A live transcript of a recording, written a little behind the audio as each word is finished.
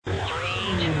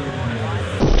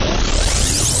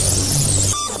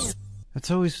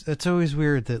It's always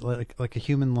weird that like a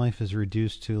human life is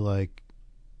reduced to like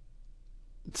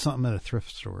something at a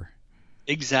thrift store.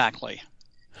 Exactly.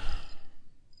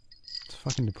 It's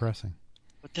fucking depressing.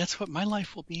 But that's what my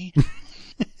life will be.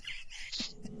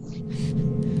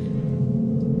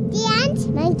 Dance,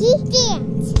 monkey,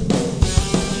 dance.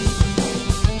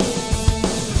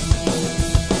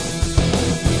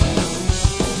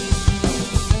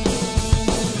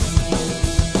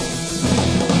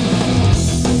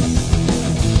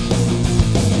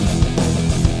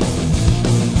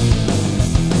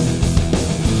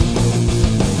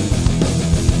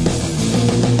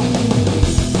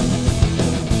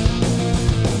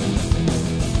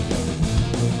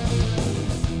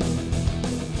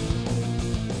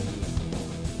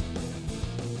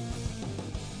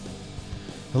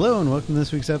 Hello and welcome to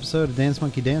this week's episode of Dance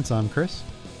Monkey Dance. I'm Chris.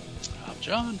 I'm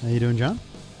John. How you doing, John?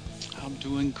 I'm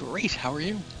doing great. How are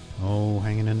you? Oh,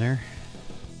 hanging in there.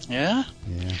 Yeah?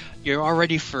 Yeah. You're all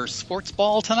ready for sports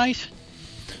ball tonight?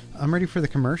 I'm ready for the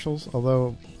commercials,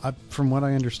 although from what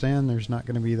I understand, there's not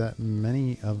going to be that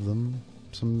many of them.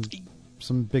 Some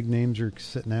big names are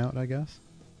sitting out, I guess.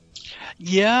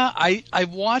 Yeah, I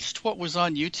watched what was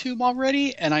on YouTube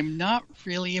already, and I'm not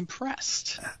really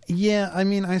impressed. Yeah, I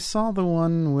mean, I saw the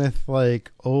one with,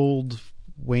 like, old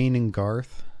Wayne and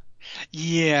Garth.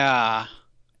 Yeah.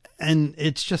 And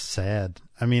it's just sad.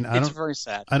 I mean, It's very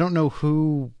sad. I don't know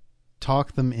who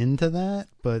talked them into that,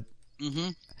 but... Mm-hmm.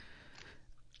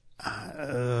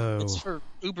 It's for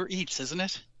Uber Eats, isn't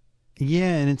it?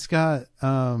 Yeah, and it's got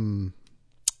Cardi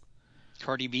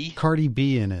B? Cardi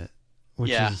B in it,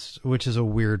 Yeah. which is a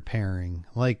weird pairing.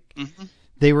 Like, Mm-hmm.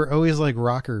 they were always like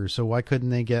rockers, so why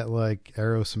couldn't they get like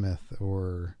Aerosmith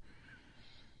or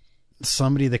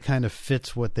somebody that kind of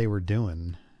fits what they were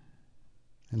doing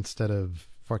instead of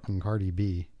fucking Cardi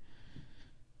B?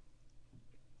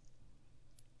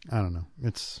 I don't know.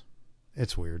 It's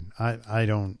weird. I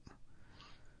don't.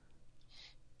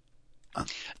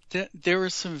 There were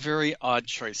some very odd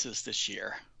choices this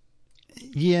year.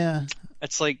 Yeah.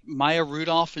 It's like Maya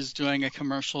Rudolph is doing a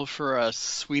commercial for a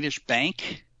Swedish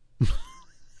bank.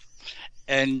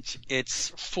 And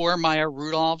it's 4 Maya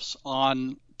Rudolphs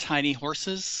on tiny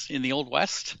horses in the Old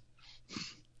West.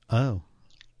 Oh.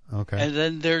 Okay. And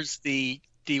then there's the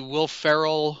Will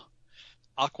Ferrell,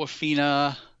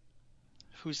 Aquafina.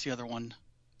 Who's the other one?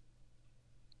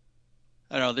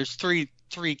 I don't know. There's three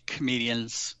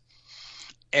comedians.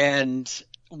 And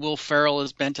Will Ferrell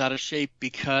is bent out of shape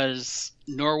because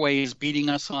Norway is beating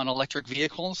us on electric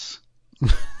vehicles.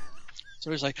 So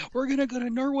he's like, we're going to go to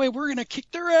Norway. We're going to kick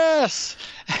their ass.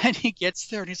 And he gets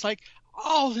there and he's like,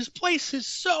 oh, this place is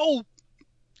so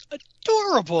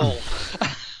adorable.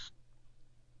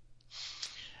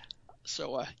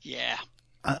 So, yeah.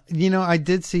 I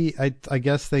did see, I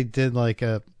guess they did like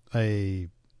a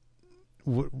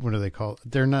what do they call it?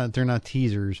 They're not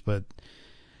teasers, but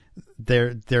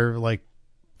they're like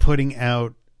putting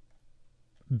out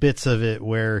bits of it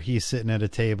where he's sitting at a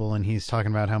table and he's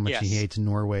talking about how much he hates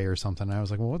Norway or something. And I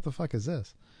was like, well, what the fuck is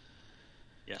this?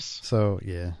 Yes. So,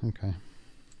 yeah. Okay.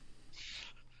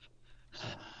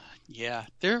 Yeah.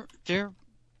 The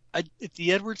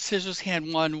Edward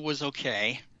Scissorhands one was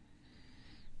okay.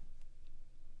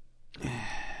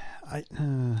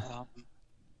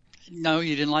 No,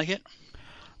 you didn't like it?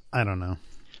 I don't know.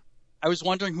 I was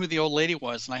wondering who the old lady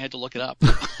was, and I had to look it up.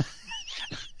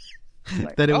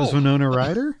 That it was Winona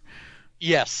Ryder?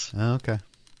 Yes. Oh, okay.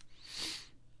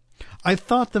 I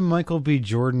thought the Michael B.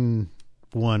 Jordan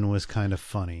one was kind of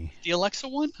funny. The Alexa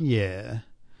one? Yeah.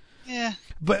 Yeah.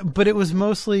 But it was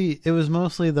mostly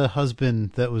the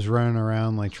husband that was running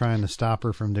around like trying to stop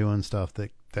her from doing stuff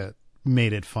that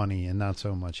made it funny, and not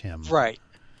so much him. Right.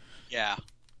 Yeah.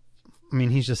 I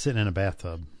mean, he's just sitting in a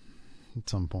bathtub at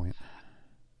some point.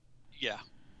 Yeah.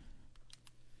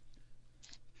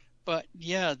 But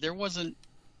yeah, there wasn't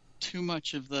too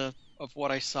much of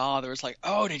what I saw. There was like,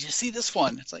 oh, did you see this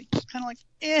one? It's like kind of like,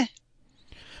 eh.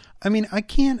 I mean, I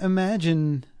can't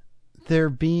imagine there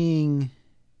being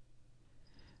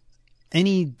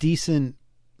any decent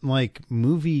like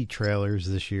movie trailers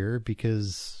this year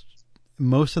because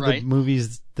most of the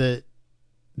movies that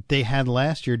they had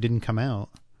last year didn't come out.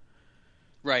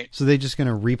 Right. So they're just going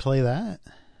to replay that?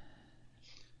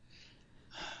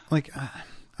 Like,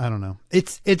 I don't know.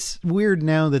 It's weird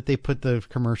now that they put the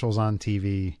commercials on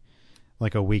TV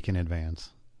like a week in advance.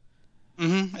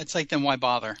 Mm-hmm. It's like, then why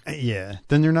bother? Yeah.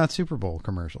 Then they're not Super Bowl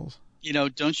commercials. You know,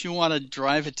 don't you want to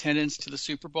drive attendance to the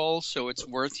Super Bowl so it's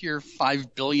worth your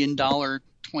 $5 billion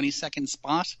 20-second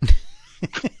spot?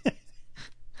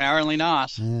 Apparently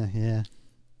not. Yeah.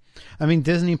 I mean,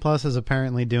 Disney Plus is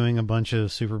apparently doing a bunch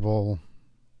of Super Bowl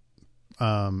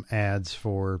ads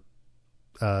for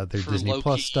their Disney Loki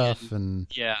Plus stuff, and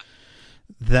yeah,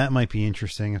 that might be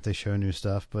interesting if they show new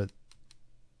stuff. But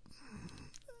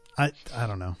I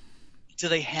don't know. Do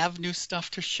they have new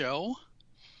stuff to show?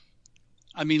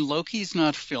 I mean, Loki's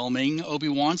not filming.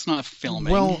 Obi-Wan's not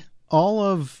filming. Well, all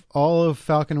of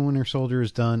Falcon and Winter Soldier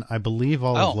is done. I believe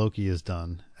all of Loki is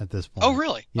done at this point. Oh,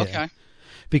 really? Yeah. Okay.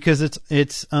 Because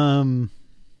it's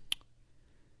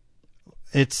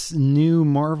new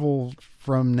Marvel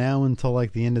from now until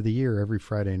like the end of the year every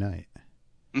Friday night.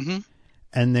 Mm-hmm.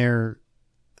 And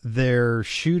they're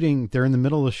shooting. They're in the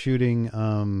middle of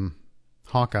shooting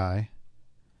Hawkeye.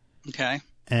 Okay.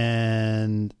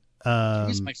 And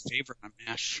he's my favorite on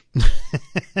MASH.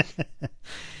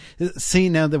 See,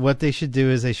 now that what they should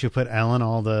do is they should put Alan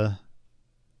Alda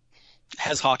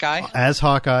as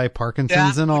Hawkeye,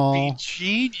 Parkinson's that and all. Would be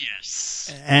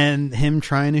genius. And him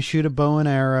trying to shoot a bow and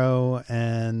arrow,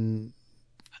 and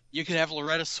you could have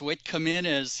Loretta Swit come in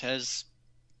as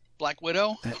Black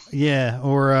Widow. Yeah,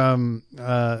 or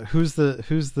who's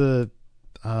the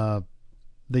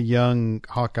young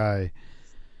Hawkeye?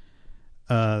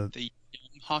 The young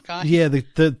Hawkeye. Yeah,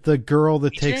 the girl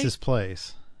that PJ? takes his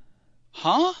place.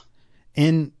 Huh?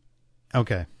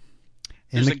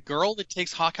 There's a girl that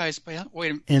takes Hawkeye's place.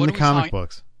 Wait, in the comic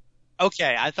books.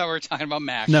 Okay, I thought we were talking about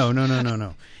MASH. No.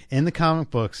 In the comic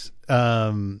books,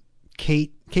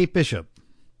 Kate Bishop.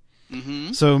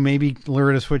 Mm-hmm. So maybe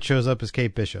Loretta Swit shows up as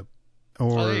Kate Bishop,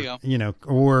 or there you go.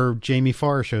 Or Jamie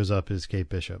Farr shows up as Kate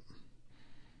Bishop.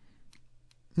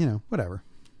 Whatever.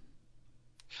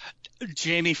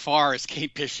 Jamie Farr as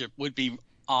Kate Bishop would be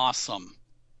awesome.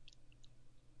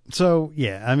 So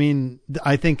yeah, I mean,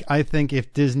 I think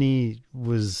if Disney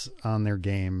was on their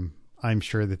game, I'm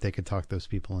sure that they could talk those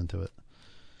people into it.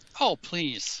 Oh,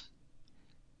 please.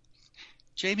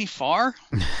 Jamie Farr?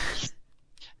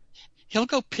 He'll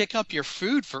go pick up your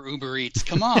food for Uber Eats.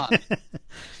 Come on.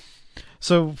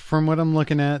 So from what I'm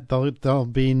looking at, there'll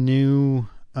be new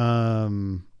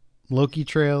Loki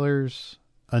trailers,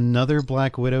 another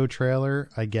Black Widow trailer,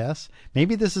 I guess.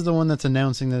 Maybe this is the one that's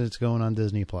announcing that it's going on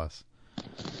Disney Plus.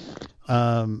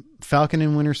 Falcon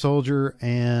and Winter Soldier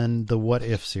and the What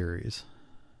If series.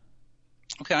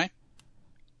 Okay.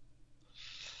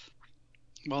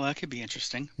 Well, that could be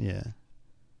interesting. Yeah.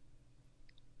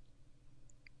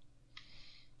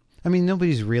 I mean,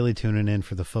 nobody's really tuning in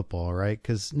for the football, right?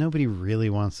 Because nobody really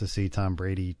wants to see Tom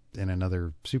Brady in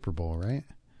another Super Bowl, right?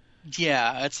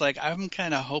 Yeah, it's like I'm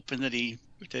kind of hoping that he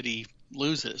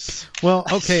loses. Well,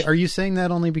 okay. Are you saying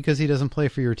that only because he doesn't play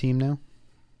for your team now?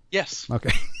 Yes.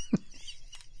 Okay.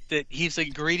 That he's a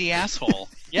greedy asshole.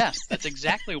 Yes, that's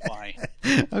exactly why.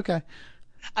 Okay.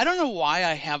 I don't know why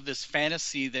I have this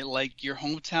fantasy that like your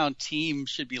hometown team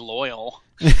should be loyal.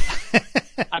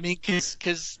 I mean, because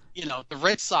the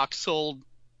Red Sox sold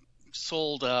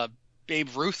Babe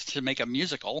Ruth to make a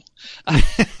musical.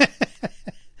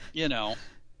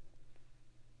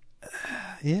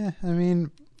 Yeah, I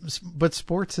mean, but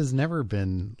sports has never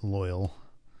been loyal.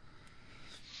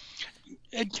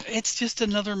 It's just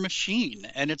another machine,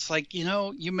 and it's like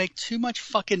you make too much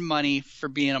fucking money for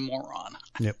being a moron.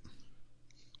 Yep.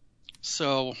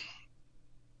 So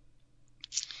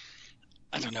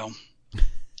I don't know.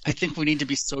 I think we need to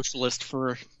be socialist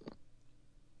for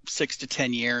 6 to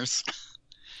 10 years.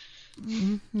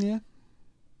 Yeah.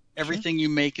 Everything you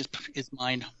make is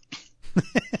mine.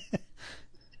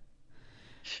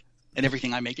 And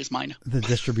everything I make is mine. The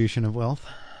distribution of wealth.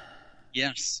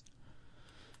 Yes.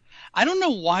 I don't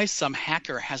know why some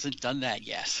hacker hasn't done that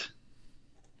yet.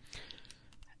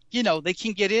 They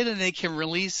can get in and they can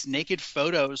release naked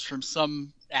photos from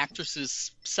some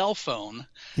actress's cell phone.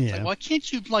 Yeah. Like, why can't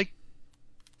you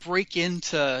break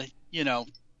into,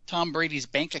 Tom Brady's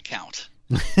bank account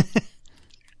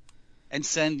and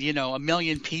send, 1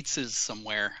 million pizzas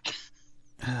somewhere?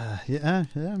 Yeah,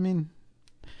 I mean,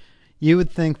 you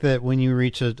would think that when you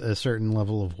reach a certain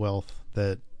level of wealth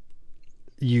that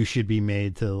you should be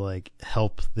made to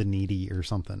help the needy or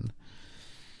something.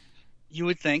 You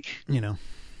would think.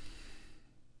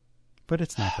 But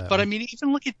it's not that. But way. I mean,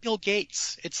 even look at Bill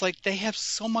Gates. It's like they have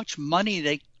so much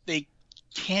money they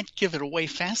can't give it away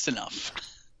fast enough.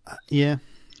 Yeah.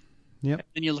 Yep.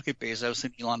 Then you look at Bezos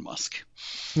and Elon Musk.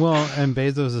 Well, and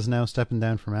Bezos is now stepping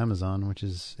down from Amazon, which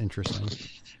is interesting.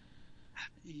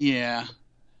 Yeah.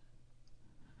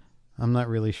 I'm not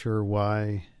really sure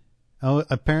why. Oh,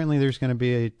 apparently there's going to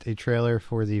be a trailer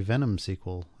for the Venom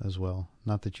sequel as well.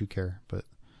 Not that you care, but...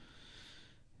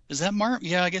 Is that Marvel?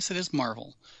 Yeah, I guess it is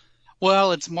Marvel.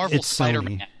 Well, it's Marvel it's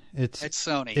Spider-Man. Sony. It's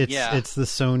Sony, it's, yeah. It's the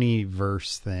Sony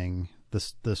verse thing.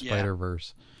 the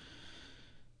Spider-Verse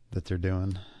that they're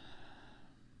doing.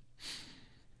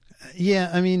 Yeah,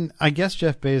 I mean, I guess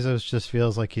Jeff Bezos just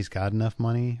feels like he's got enough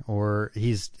money, or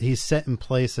he's set in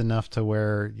place enough to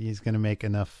where he's going to make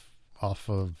enough off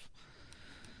of,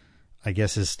 I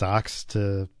guess, his stocks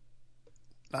to.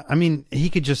 I mean, he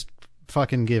could just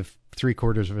fucking give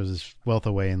 3/4 of his wealth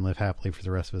away and live happily for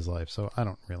the rest of his life. So I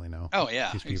don't really know. Oh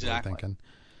yeah, these people exactly. are thinking.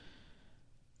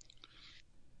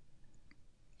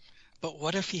 But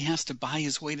what if he has to buy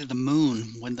his way to the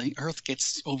moon when the Earth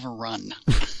gets overrun?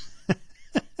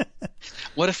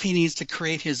 What if he needs to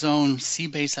create his own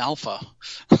Seabase Alpha?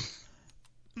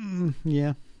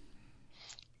 Yeah.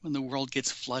 When the world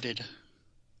gets flooded.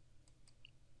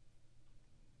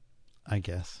 I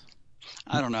guess.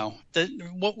 I don't know.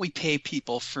 What we pay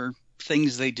people for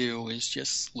things they do is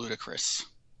just ludicrous.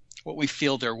 What we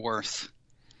feel they're worth.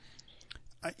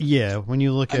 Yeah, when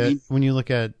you look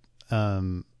at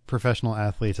professional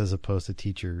athletes as opposed to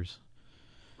teachers.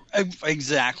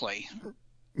 Exactly.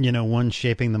 You know, one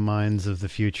shaping the minds of the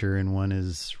future and one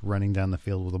is running down the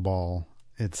field with a ball.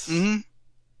 It's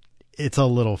a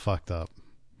little fucked up.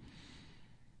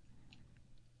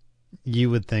 You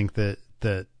would think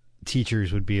that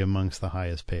teachers would be amongst the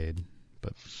highest paid,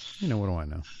 but what do I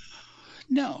know?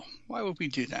 No, why would we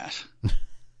do that?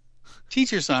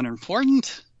 Teachers aren't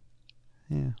important.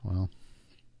 Yeah, well.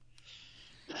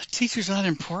 Teachers aren't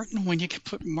important when you can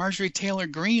put Marjorie Taylor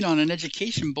Greene on an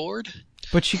education board.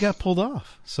 But she got pulled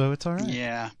off, so it's all right.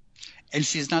 Yeah, and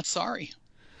she's not sorry.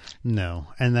 No,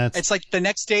 and it's like the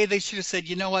next day they should have said,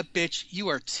 you know what, bitch, you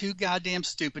are too goddamn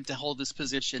stupid to hold this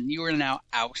position. You are now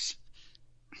out.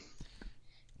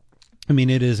 I mean,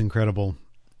 it is incredible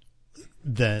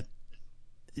that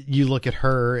you look at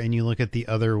her and you look at the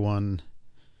other one,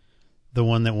 the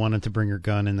one that wanted to bring her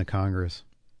gun into Congress.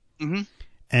 Mm-hmm.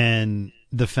 And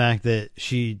the fact that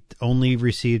she only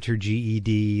received her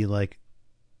GED like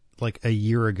a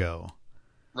year ago.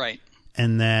 Right.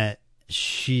 And that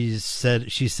she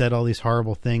said all these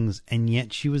horrible things, and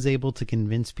yet she was able to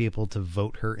convince people to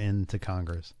vote her into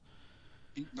Congress.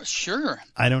 Sure.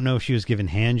 I don't know if she was given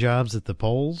hand jobs at the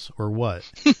polls or what,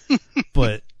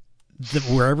 but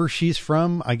wherever she's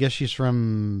from, I guess she's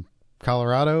from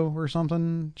Colorado or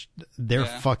something. They're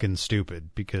fucking stupid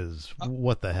because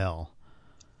what the hell?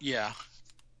 Yeah.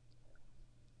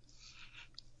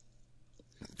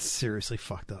 It's seriously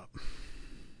fucked up.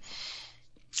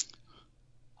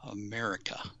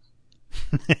 America.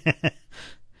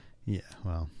 Yeah,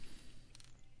 well.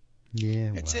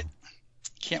 Yeah, That's it.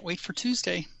 Can't wait for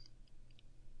Tuesday.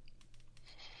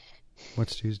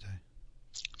 What's Tuesday?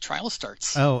 Trial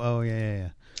starts. Oh, yeah.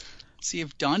 See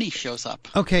if Donnie shows up.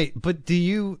 Okay, but do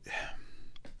you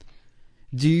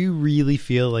really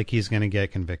feel like he's going to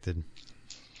get convicted?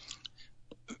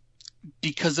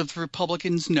 Because of the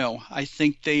Republicans, no. I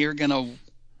think they are going to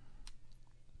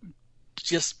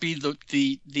just be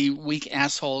the weak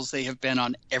assholes they have been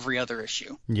on every other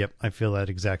issue. Yep, I feel that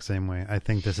exact same way. I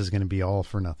think this is going to be all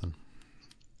for nothing.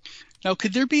 Now,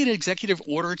 could there be an executive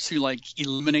order to,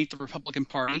 eliminate the Republican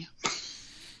Party?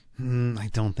 I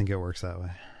don't think it works that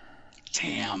way.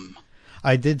 Damn.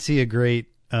 I did see a great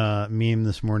meme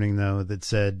this morning, though, that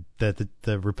said that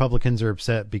the Republicans are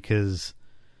upset because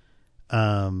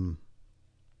Biden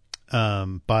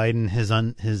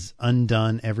has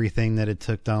undone everything that it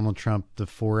took Donald Trump the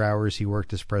 4 hours he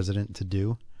worked as president to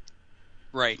do.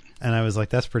 Right. And I was like,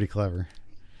 that's pretty clever.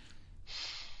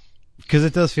 Because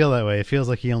it does feel that way. It feels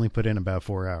like he only put in about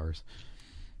 4 hours.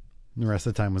 The rest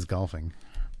of the time was golfing.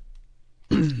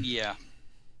 Yeah.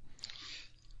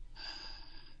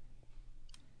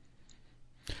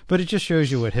 But it just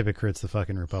shows you what hypocrites the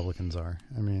fucking Republicans are.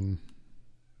 I mean...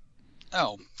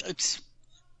 Oh, it's...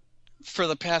 For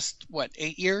the past,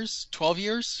 8 years? 12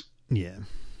 years? Yeah.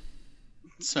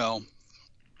 So...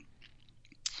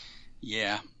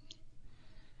 Yeah.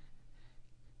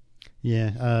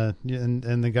 Yeah,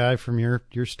 and the guy from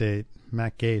your state,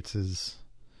 Matt Gaetz, is...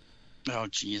 Oh,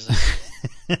 Jesus.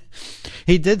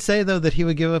 He did say, though, that he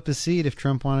would give up his seat if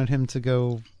Trump wanted him to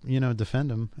go,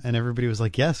 defend him. And everybody was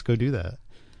like, yes, go do that.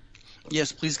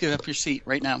 Yes, please give up your seat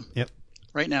right now. Yep.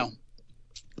 Right now.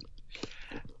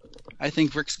 I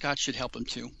think Rick Scott should help him,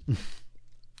 too.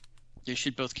 They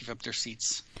should both give up their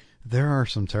seats. There are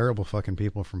some terrible fucking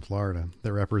people from Florida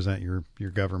that represent your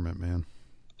government, man.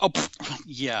 Oh,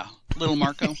 yeah. Little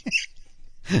Marco.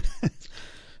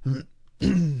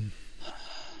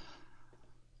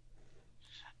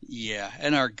 Yeah,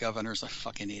 and our governor's a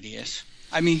fucking idiot.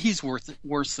 I mean, he's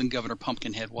worse than Governor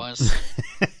Pumpkinhead was.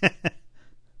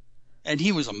 And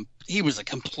he was a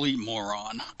complete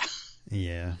moron.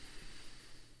 Yeah.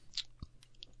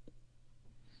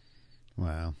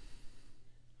 Wow.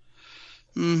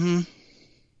 Mm-hmm.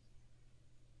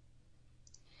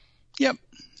 Yep.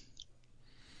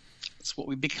 That's what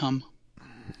we become.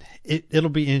 It'll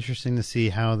be interesting to see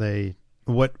how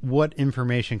what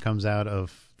information comes out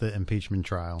of the impeachment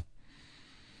trial.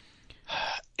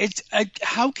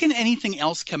 How can anything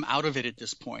else come out of it at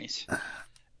this point?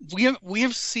 We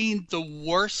have seen the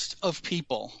worst of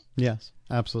people. Yes,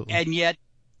 absolutely. And yet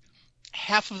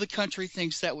half of the country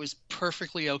thinks that was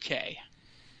perfectly okay.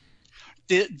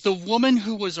 The woman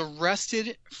who was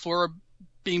arrested for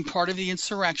being part of the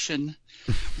insurrection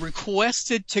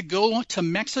requested to go to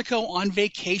Mexico on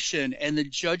vacation, and the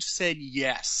judge said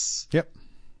yes. Yep.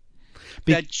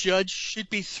 That judge should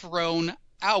be thrown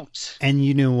out. And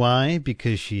you know why?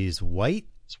 Because she's white.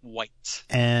 It's white.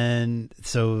 And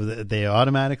so they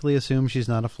automatically assume she's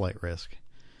not a flight risk.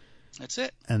 That's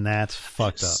it. And that's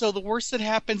fucked up. So the worst that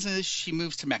happens is she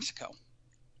moves to Mexico.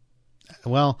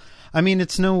 Well, I mean,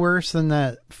 it's no worse than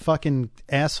that fucking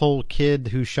asshole kid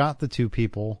who shot the two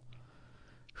people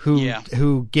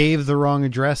who gave the wrong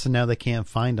address and now they can't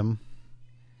find him.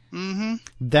 Mm-hmm.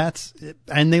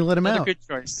 And they let him out. Good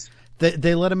choice.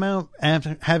 They let him out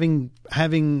after having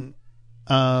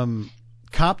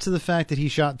copped to the fact that he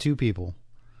shot two people.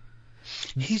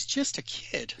 He's just a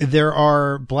kid. There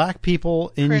are black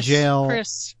people in jail.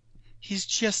 Chris, he's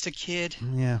just a kid.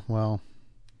 Yeah, well,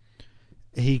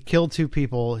 he killed two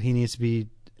people. He needs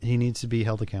to be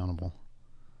held accountable.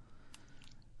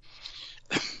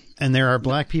 And there are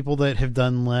black people that have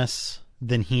done less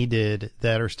than he did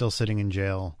that are still sitting in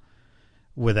jail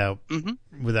without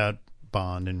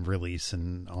bond and release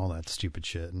and all that stupid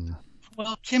shit. And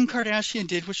well, Kim Kardashian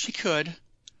did what she could.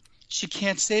 She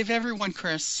can't save everyone,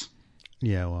 Chris.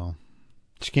 Yeah, well,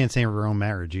 she can't save her own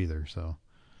marriage either, so.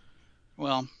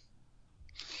 Well,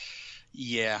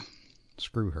 yeah.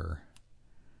 Screw her.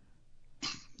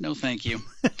 No, thank you.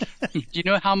 You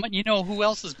know how much? You know who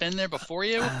else has been there before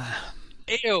you?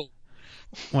 Ew.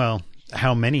 Well,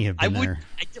 how many have been there?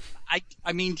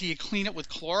 I mean, do you clean it with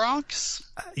Clorox?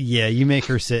 Yeah, you make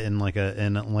her sit in like a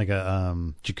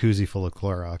jacuzzi full of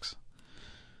Clorox.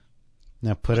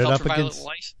 Now put it up against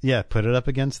light? Yeah, put it up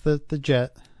against the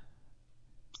jet.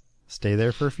 Stay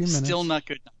there for a few minutes. Still not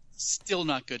good enough. Still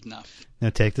not good enough. Now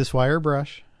take this wire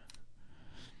brush.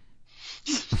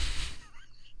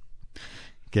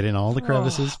 Get in all the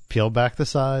crevices, peel back the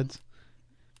sides.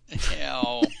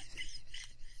 Hell.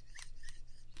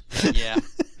 Yeah.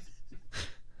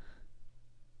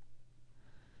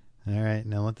 All right,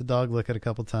 now let the dog lick it a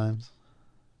couple times.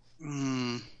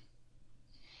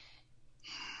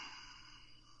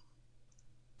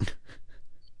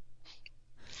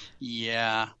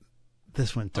 Yeah.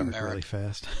 This went dark really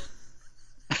fast.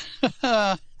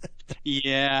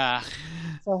 Yeah.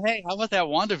 So hey, how about that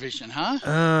WandaVision,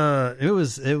 huh? It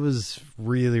was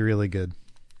really, really good.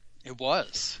 It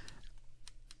was.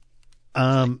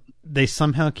 They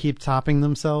somehow keep topping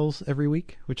themselves every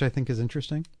week, which I think is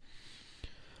interesting.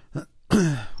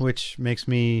 Which makes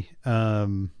me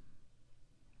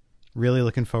really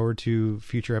looking forward to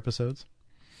future episodes.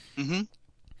 Mm-hmm.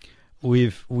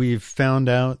 We've found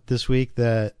out this week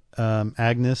that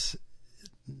Agnes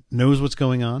knows what's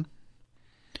going on.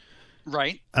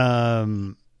 Right.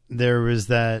 There was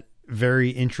that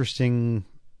very interesting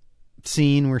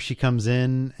scene where she comes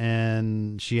in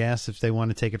and she asks if they want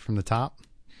to take it from the top.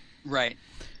 Right.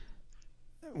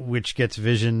 Which gets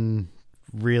Vision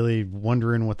really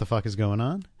wondering what the fuck is going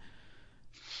on.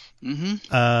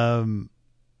 Mm-hmm.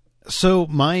 So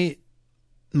my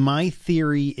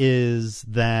theory is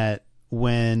that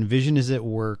when Vision is at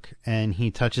work and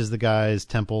he touches the guy's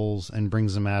temples and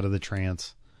brings them out of the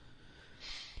trance,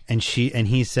 and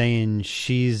he's saying,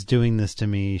 she's doing this to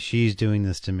me, she's doing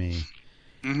this to me.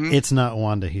 Mm-hmm. It's not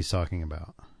Wanda he's talking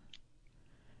about.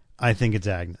 I think it's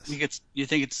Agnes. You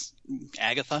think it's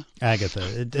Agatha?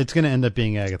 Agatha. It's going to end up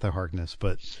being Agatha Harkness,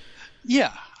 but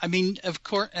yeah, I mean, of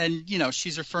course, and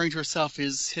she's referring to herself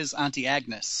as his Auntie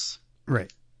Agnes.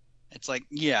 Right. It's like,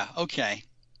 yeah, okay.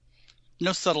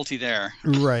 No subtlety there.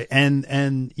 Right. And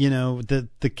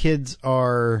the kids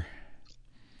are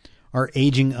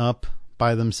aging up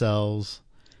by themselves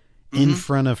in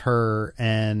front of her,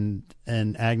 and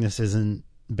Agnes isn't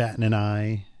batting an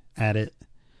eye at it.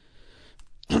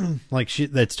 Like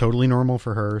that's totally normal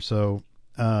for her. So,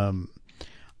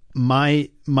 my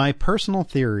personal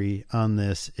theory on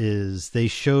this is they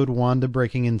showed Wanda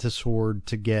breaking into SWORD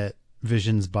to get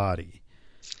Vision's body.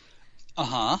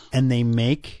 And they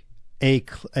make they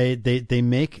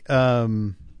make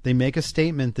a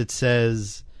statement that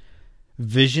says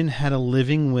Vision had a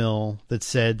living will that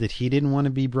said that he didn't want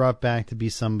to be brought back to be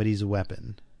somebody's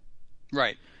weapon.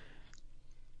 Right.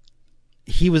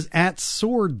 he was at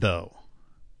Sword, though.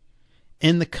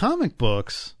 In the comic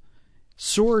books,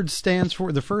 Sword stands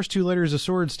for, the first two letters of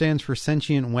Sword stands for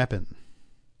sentient weapon.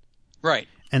 Right.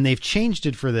 And they've changed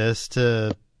it for this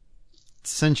to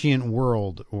sentient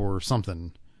world or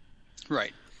something.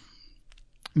 Right.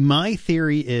 My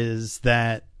theory is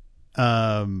that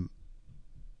Wanda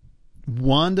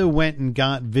went and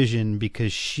got Vision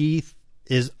because she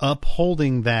is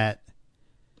upholding that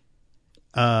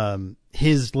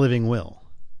his living will.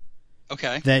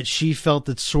 Okay. That she felt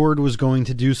that Sword was going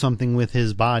to do something with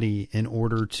his body in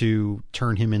order to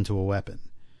turn him into a weapon.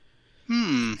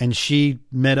 And she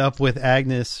met up with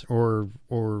Agnes or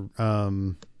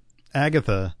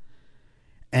Agatha,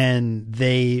 and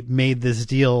they made this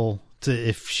deal to,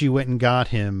 if she went and got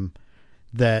him,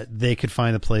 that they could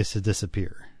find a place to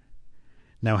disappear.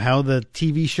 Now, how the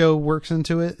TV show works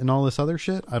into it and all this other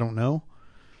shit, I don't know.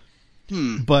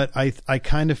 But I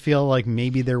kind of feel like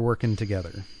maybe they're working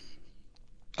together.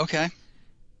 Okay.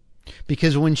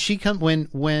 Because when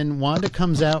when Wanda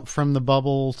comes out from the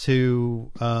bubble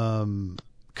to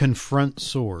confront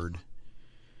Sword,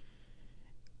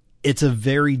 it's a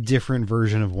very different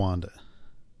version of Wanda.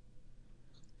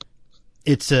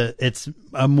 It's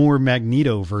a more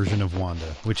Magneto version of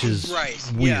Wanda, which is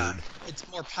right. Weird. Yeah. It's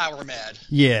more power mad.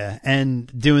 Yeah,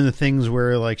 and doing the things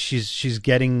where like she's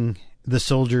getting the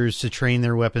soldiers to train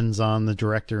their weapons on the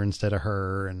director instead of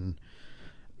her, and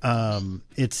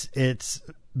it's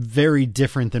very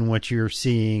different than what you're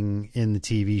seeing in the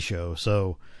TV show.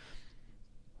 So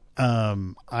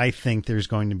I think there's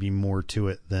going to be more to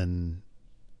it than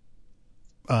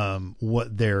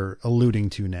what they're alluding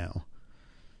to now.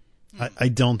 I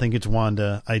don't think it's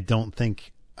Wanda.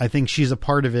 I think she's a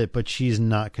part of it, but she's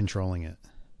not controlling it.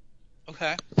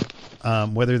 Okay.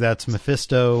 Whether that's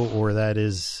Mephisto or that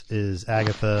is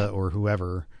Agatha or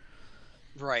whoever.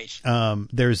 Right.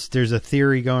 There's a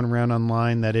theory going around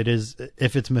online that it is,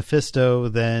 if it's Mephisto,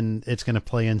 then it's going to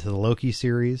play into the Loki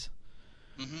series.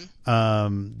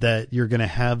 That you're going to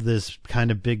have this kind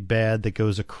of big bad that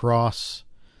goes across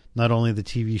not only the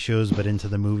TV shows but into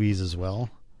the movies as well,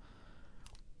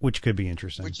 which could be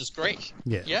interesting. Which is great.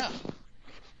 Yeah. Yeah.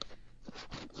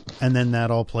 And then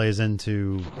that all plays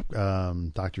into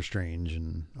Doctor Strange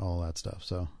and all that stuff.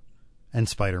 So, and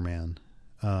Spider-Man.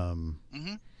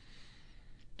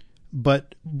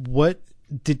 But what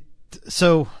did...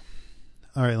 So,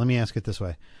 all right, let me ask it this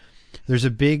way. There's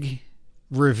a big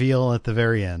reveal at the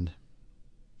very end.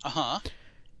 Uh-huh.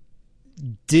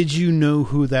 Did you know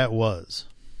who that was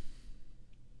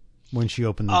when she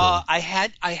opened the door? I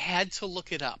had to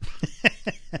look it up.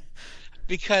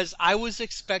 Because I was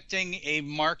expecting a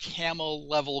Mark Hamill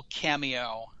level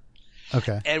cameo.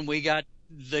 Okay. And we got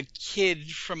the kid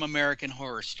from American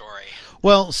Horror Story.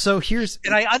 Well, so here's...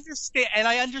 And I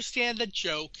understand the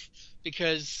joke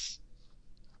because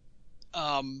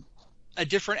a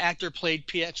different actor played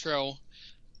Pietro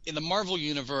in the Marvel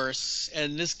Universe,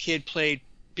 and this kid played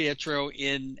Pietro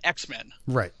in X-Men.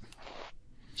 Right.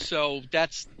 So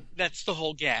that's the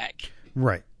whole gag.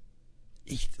 Right.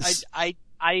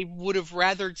 I would have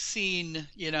rather seen,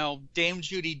 Dame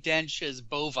Judi Dench as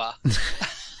Bova.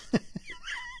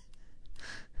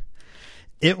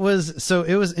 It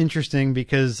was interesting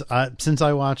because since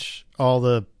I watch all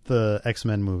the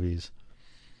X-Men movies,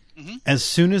 as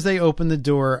soon as they opened the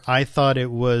door, I thought it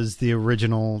was the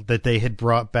original that they had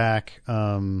brought back.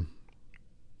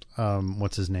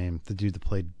 What's his name? The dude that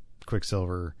played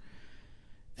Quicksilver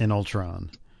in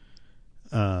Ultron.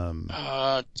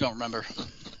 Don't remember.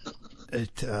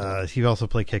 He also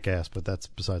played Kick-Ass, but that's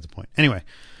besides the point. Anyway,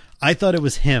 I thought it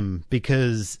was him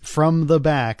because from the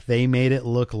back they made it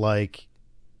look like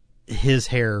his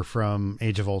hair from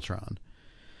Age of Ultron.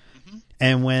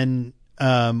 And when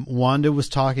Wanda was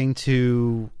talking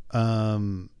to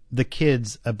the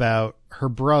kids about her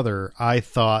brother, I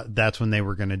thought that's when they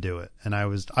were going to do it, and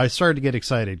I started to get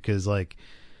excited because like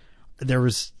there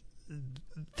was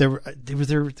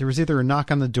either a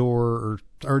knock on the door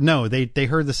or no, they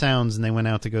heard the sounds and they went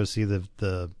out to go see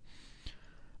the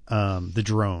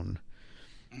drone.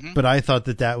 But I thought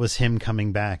that was him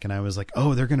coming back, and I was like,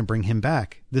 oh, they're going to bring him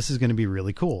back. This is going to be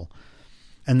really cool.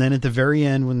 And then at the very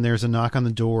end, when there's a knock on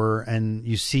the door and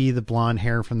you see the blonde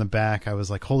hair from the back, I was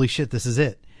like, holy shit, this is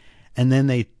it. And then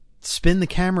they spin the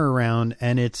camera around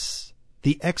and it's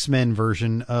the X-Men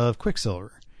version of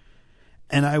Quicksilver.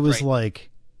 And I was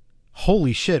like,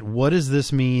 holy shit, what does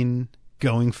this mean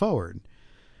going forward?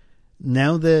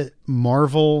 Now that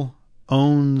Marvel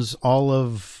owns all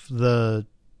of the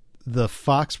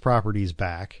Fox properties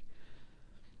back,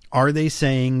 are they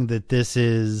saying that this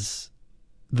is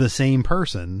the same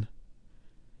person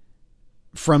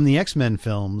from the X-Men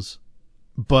films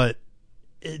but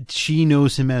she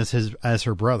knows him as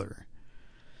her brother.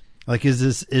 Like,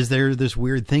 is there this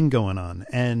weird thing going on?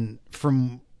 And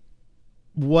from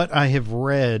what I have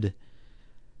read,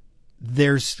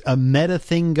 there's a meta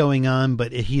thing going on,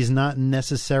 but he's not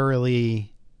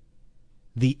necessarily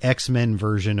the X-Men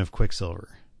version of Quicksilver.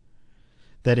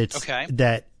 That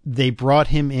that they brought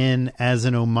him in as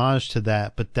an homage to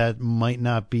that, but that might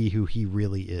not be who he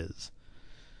really is.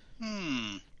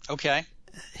 Okay.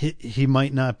 He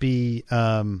might not be.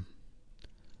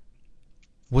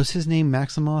 Was his name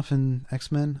Maximoff in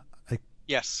X-Men?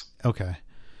 Yes. Okay.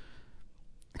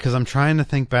 Because I'm trying to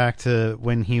think back to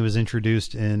when he was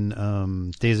introduced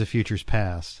in Days of Futures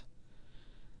Past.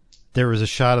 There was a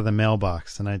shot of the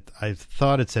mailbox, and I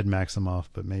thought it said Maximoff,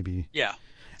 but maybe... Yeah.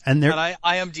 And there, on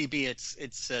IMDb,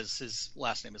 it says his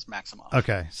last name is Maximoff.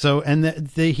 Okay. So, and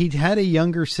he had a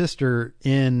younger sister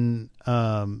in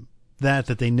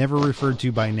that they never referred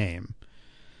to by name.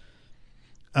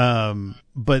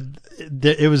 But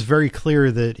it was very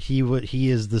clear that he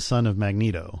is the son of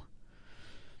Magneto.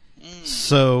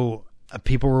 So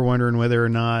people were wondering whether or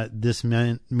not this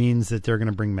means that they're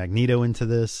going to bring Magneto into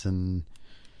this, and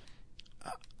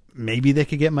maybe they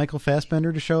could get Michael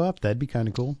Fassbender to show up. That'd be kind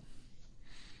of cool.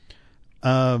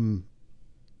 But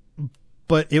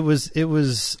it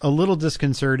was a little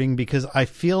disconcerting because I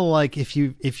feel like if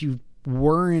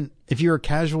you're a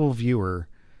casual viewer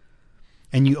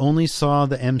and you only saw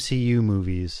the MCU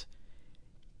movies,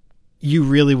 you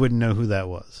really wouldn't know who that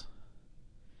was.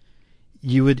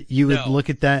 You would look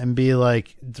at that and be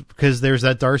like, because there's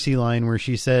that Darcy line where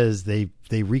she says they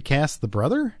recast the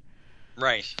brother,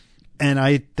 right? And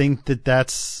I think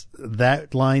that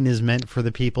line is meant for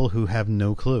the people who have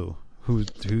no clue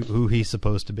who he's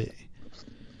supposed to be.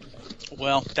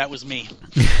 Well, that was me.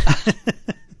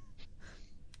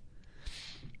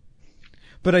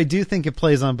 But I do think it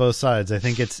plays on both sides. I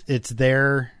think it's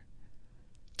there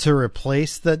to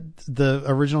replace the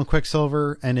original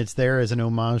Quicksilver, and it's there as an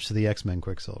homage to the X-Men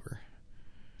Quicksilver.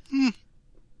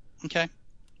 Okay.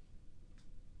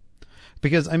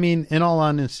 Because, I mean, in all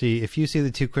honesty, if you see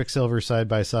the two Quicksilvers side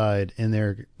by side in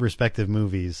their respective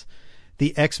movies,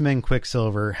 the X-Men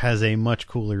Quicksilver has a much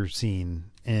cooler scene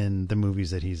in the movies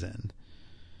that he's in.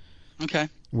 Okay.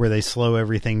 Where they slow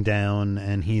everything down,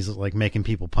 and he's like making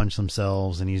people punch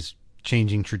themselves, and he's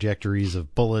changing trajectories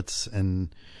of bullets,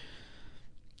 and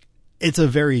it's a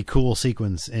very cool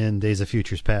sequence in Days of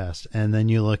Futures Past. And then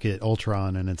you look at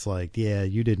Ultron, and it's like, yeah,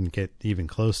 you didn't get even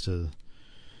close to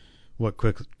what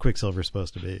Quicksilver's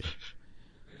supposed to be.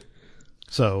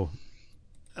 So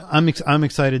I'm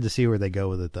excited to see where they go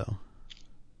with it, though.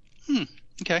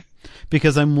 Okay.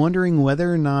 Because I'm wondering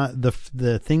whether or not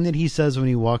the thing that he says when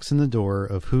he walks in the door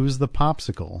of who's the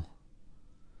popsicle,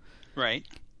 right?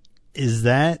 Is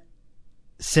that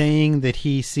saying that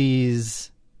he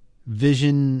sees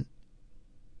Vision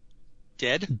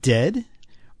dead,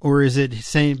 or is it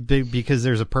saying because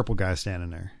there's a purple guy standing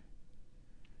there?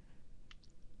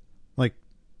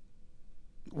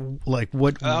 Like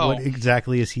what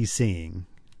exactly is he seeing?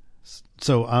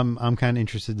 So I'm kind of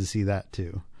interested to see that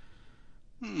too.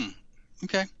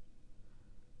 Okay.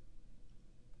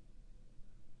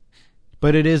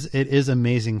 But it is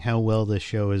amazing how well this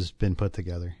show has been put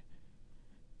together.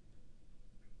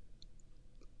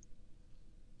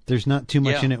 There's not too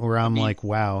much in it where I'm like,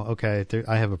 wow, okay,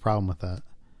 I have a problem with that.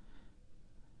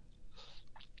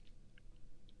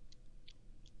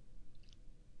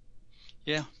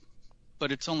 Yeah.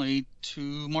 But it's only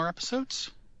 2 more episodes?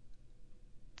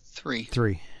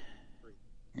 3.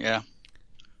 Yeah.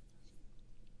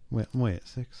 Wait,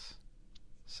 6,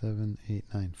 7, 8,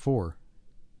 9, 4.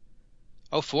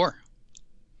 Oh, 4.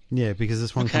 Yeah, because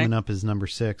this one coming up is number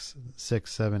 6,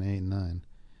 7, 8, and 9.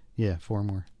 Yeah, 4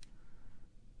 more.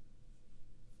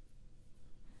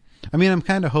 I mean, I'm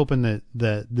kind of hoping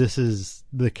that this is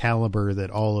the caliber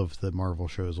that all of the Marvel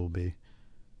shows will be.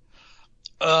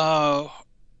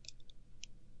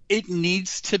 It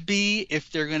needs to be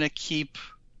if they're going to keep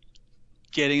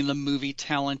getting the movie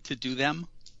talent to do them.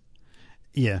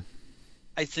 Yeah.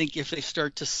 I think if they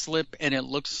start to slip and it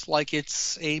looks like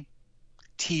it's a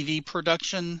TV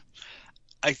production,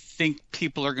 I think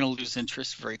people are going to lose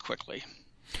interest very quickly.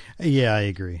 Yeah, I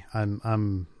agree.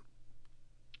 And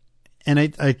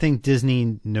I think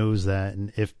Disney knows that,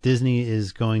 and if Disney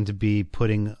is going to be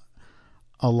putting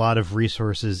a lot of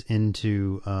resources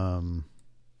into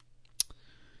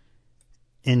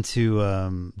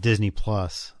Disney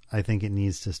Plus, I think it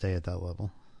needs to stay at that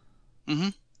level. Mm-hmm.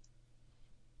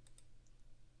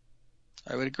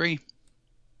 I would agree.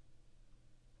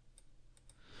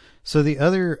 So the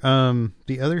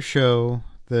other show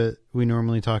that we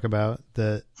normally talk about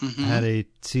that had a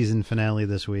season finale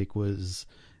this week was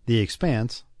The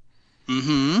Expanse.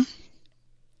 Mm-hmm.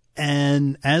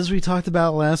 And as we talked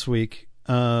about last week,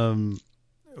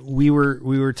 we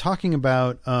were talking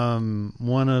about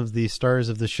one of the stars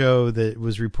of the show that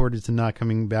was reported to not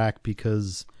coming back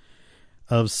because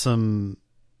of some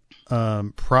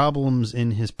problems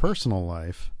in his personal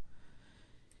life.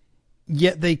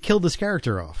 Yet they killed his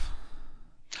character off.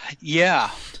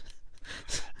 Yeah.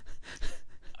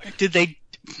 Did they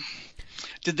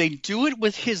do it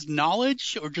with his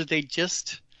knowledge, or did they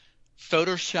just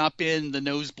Photoshop in the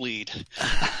nosebleed?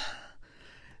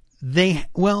 There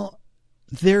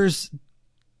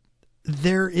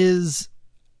is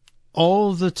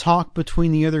all the talk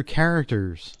between the other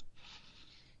characters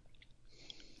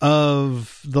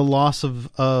of the loss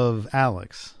of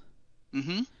Alex.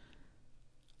 Mm-hmm.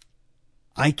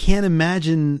 I can't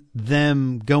imagine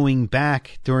them going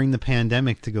back during the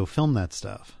pandemic to go film that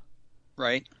stuff.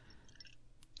 Right.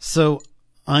 So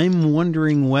I'm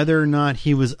wondering whether or not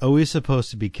he was always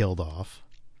supposed to be killed off.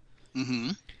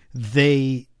 Mm-hmm.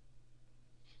 They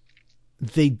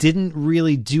didn't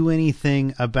really do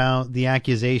anything about the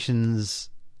accusations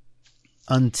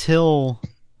until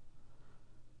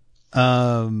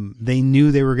they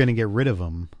knew they were going to get rid of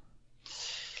him.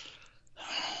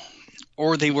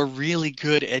 Or they were really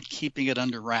good at keeping it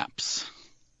under wraps.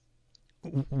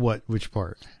 What? Which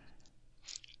part?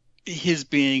 His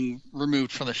being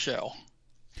removed from the show.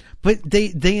 But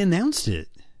they announced it.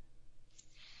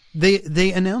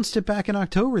 They announced it back in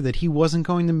October that he wasn't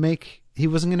going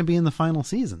to be in the final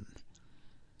season.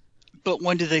 But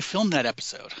when did they film that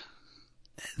episode?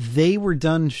 They were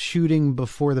done shooting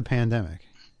before the pandemic.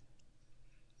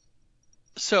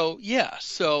 So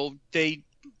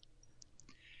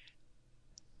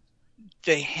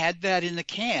they had that in the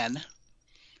can,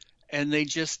 and they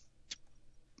just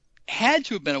had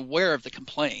to have been aware of the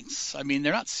complaints. I mean,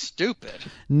 they're not stupid.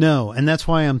 No, and that's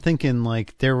why I'm thinking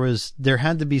like there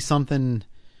had to be something.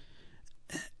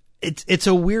 It's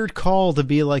a weird call to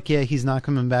be like, yeah, he's not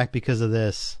coming back because of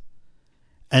this,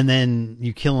 and then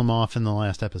you kill him off in the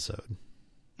last episode.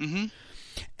 Mm-hmm.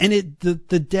 And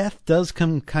the death does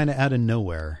come kind of out of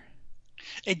nowhere.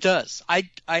 It does. I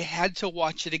had to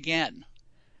watch it again.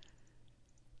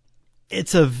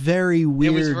 It's a very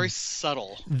weird. It was very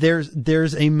subtle.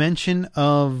 There's a mention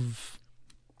of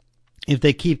if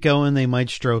they keep going, they might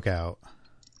stroke out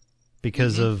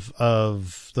because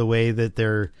of the way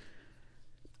that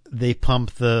they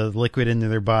pump the liquid into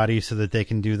their body so that they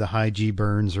can do the high G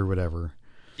burns or whatever.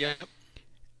 Yep.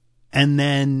 And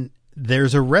then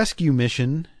there's a rescue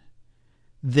mission.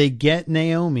 They get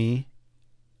Naomi,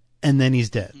 and then he's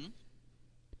dead.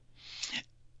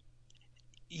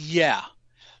 Yeah.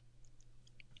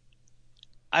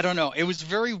 I don't know. It was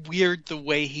very weird the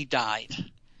way he died.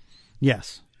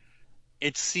 Yes.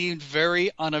 It seemed very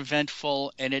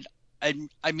uneventful, and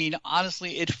I mean,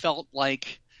 honestly, it felt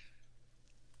like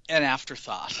an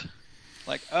afterthought.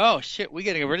 Like, oh shit, we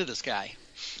got to get rid of this guy.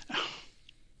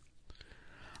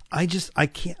 I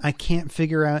can't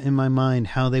figure out in my mind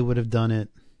how they would have done it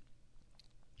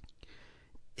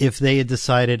if they had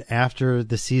decided after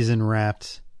the season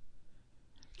wrapped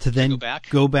to then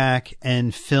go back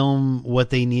and film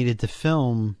what they needed to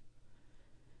film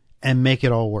and make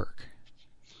it all work.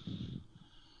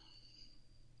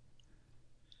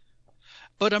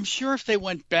 But I'm sure if they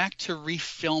went back to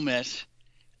refilm it,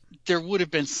 there would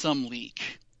have been some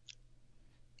leak.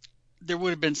 There would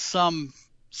have been some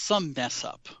mess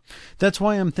up. That's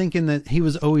why I'm thinking that he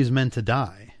was always meant to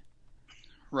die.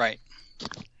 Right.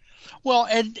 Well,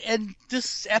 and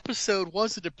this episode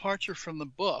was a departure from the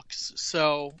books,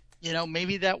 so,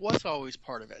 maybe that was always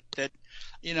part of it. That,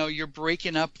 you're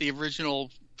breaking up the original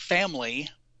family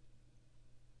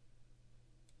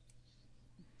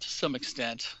to some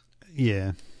extent.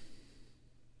 Yeah.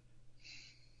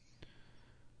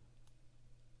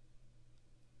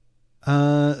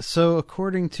 So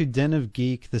according to Den of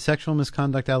Geek, the sexual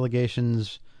misconduct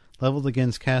allegations leveled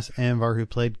against Cass Anvar, who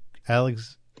played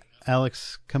Alex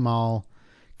Kamal,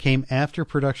 came after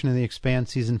production of The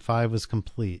Expanse Season 5 was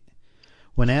complete.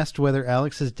 When asked whether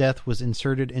Alex's death was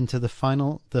inserted into the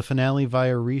finale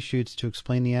via reshoots to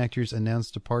explain the actor's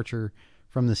announced departure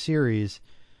from the series,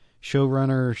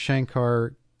 showrunner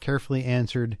Shankar carefully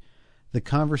answered, "The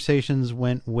conversations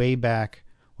went way back.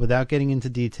 Without getting into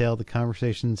detail, the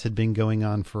conversations had been going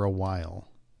on for a while."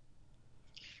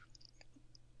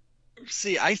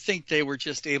 See, I think they were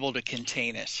just able to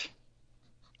contain it.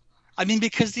 I mean,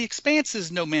 because The Expanse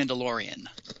is no Mandalorian.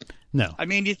 No. I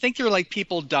mean, you think they're like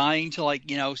people dying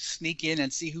to sneak in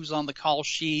and see who's on the call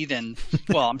sheet, and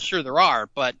well, I'm sure there are,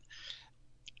 but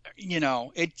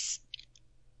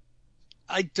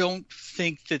I don't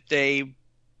think that they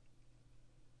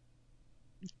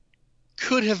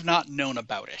could have not known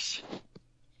about it.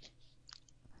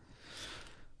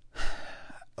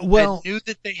 Well, and knew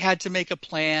that they had to make a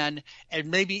plan,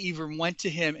 and maybe even went to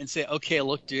him and say, okay,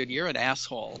 look, dude, you're an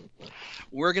asshole.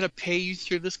 We're going to pay you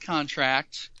through this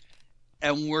contract,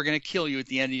 and we're going to kill you at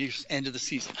the end of the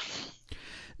season.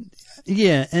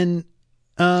 Yeah, and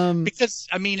because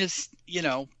I mean,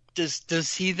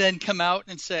 does he then come out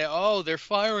and say, oh, they're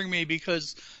firing me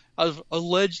because of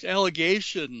alleged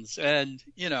allegations? And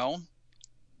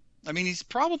I mean, he's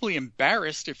probably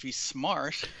embarrassed if he's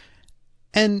smart.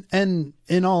 And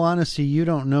in all honesty, you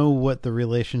don't know what the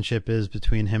relationship is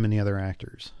between him and the other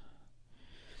actors.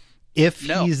 If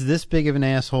he's this big of an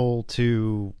asshole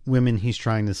to women he's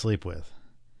trying to sleep with,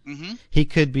 he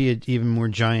could be an even more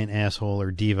giant asshole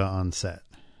or diva on set.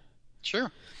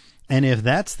 Sure. And if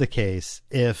that's the case,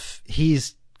 if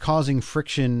he's causing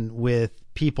friction with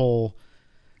people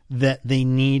that they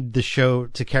need the show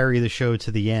to carry the show to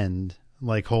the end,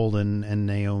 like Holden and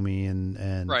Naomi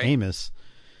and right. Amos,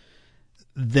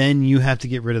 then you have to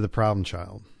get rid of the problem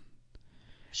child.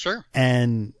 Sure.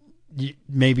 And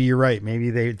maybe you're right. Maybe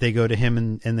they go to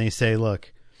him and they say,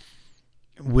 look,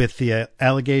 with the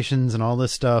allegations and all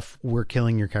this stuff, we're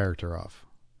killing your character off.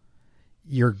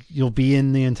 You'll be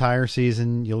in the entire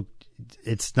season.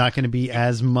 It's not going to be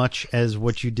as much as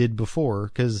what you did before,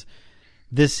 because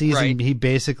this season he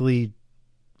basically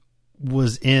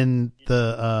was in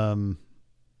the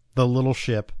little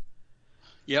ship.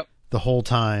 Yep. The whole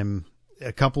time.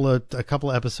 A couple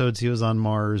of episodes he was on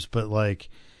Mars, but like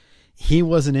he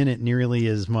wasn't in it nearly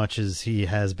as much as he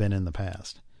has been in the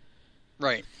past.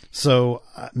 Right. So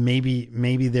maybe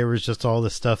there was just all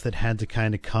this stuff that had to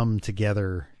kind of come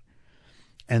together,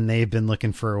 and they've been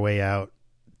looking for a way out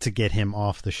to get him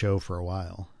off the show for a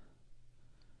while.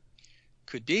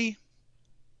 Could be.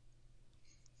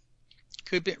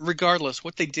 Regardless,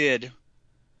 what they did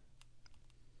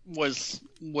was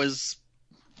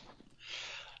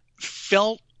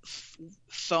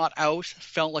thought out,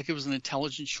 felt like it was an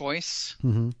intelligent choice,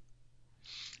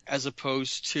 as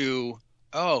opposed to,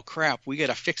 oh crap, we got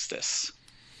to fix this.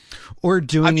 Or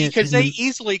doing it because they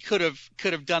easily could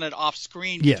have done it off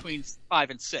screen between 5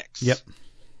 and 6. Yep.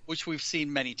 Which we've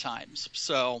seen many times.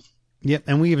 So. Yep,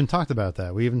 and we even talked about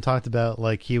that. We even talked about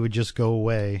like he would just go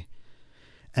away,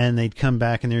 and they'd come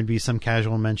back, and there'd be some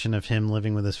casual mention of him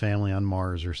living with his family on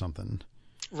Mars or something.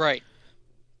 Right.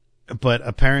 But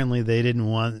apparently they didn't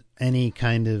want any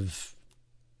kind of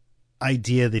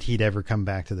idea that he'd ever come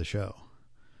back to the show.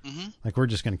 Like, we're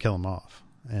just going to kill him off.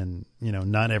 And,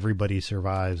 not everybody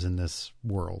survives in this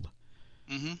world.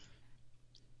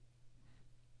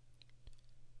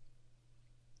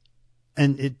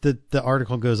 And the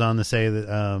article goes on to say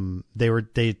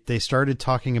that they started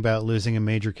talking about losing a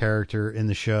major character in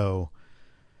the show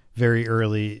very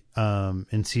early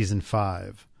in season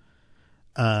 5.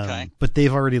 But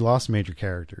they've already lost major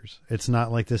characters. It's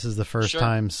not like this is the first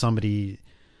time somebody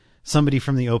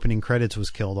from the opening credits was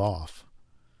killed off.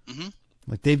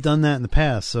 Like, they've done that in the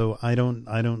past, so I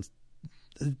don't.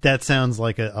 That sounds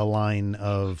like a line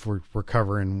of we're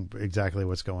covering exactly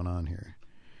what's going on here.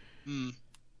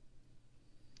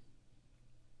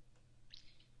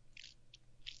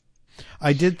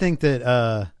 I did think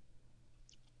that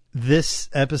this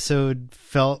episode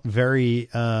felt very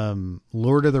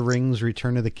Lord of the Rings,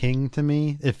 Return of the King to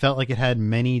me. It felt like it had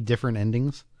many different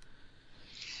endings.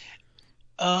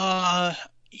 Yeah,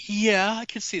 I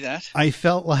could see that. I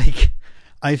felt like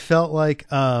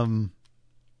the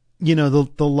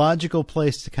logical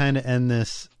place to kind of end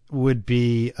this would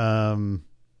be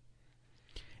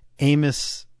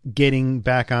Amos getting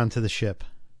back onto the ship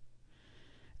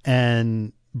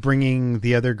and bringing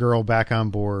the other girl back on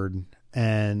board,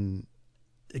 and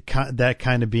that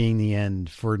kind of being the end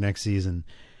for next season.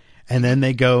 And then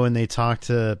they go and they talk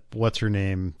to what's her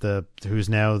name, who's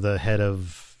now the head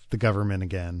of the government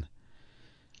again.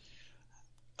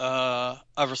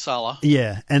 Avasarala.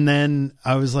 Yeah, and then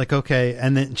I was like, okay,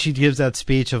 and then she gives that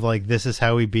speech of like, this is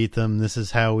how we beat them, this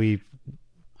is how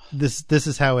this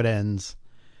is how it ends.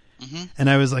 And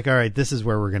I was like, all right, this is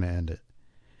where we're gonna end it.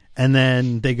 And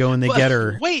then they go and they get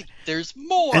her. Wait, there's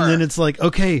more. And then it's like,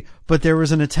 okay, but there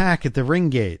was an attack at the ring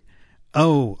gate.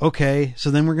 Oh, okay,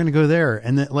 so then we're gonna go there.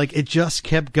 And then, like, it just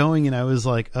kept going, and I was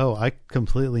like, oh, I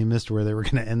completely missed where they were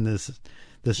gonna end this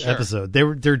episode.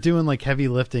 They're doing like heavy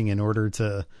lifting in order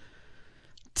to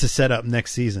set up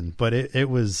next season, but it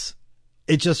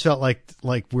just felt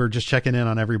like we're just checking in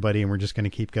on everybody, and we're just going to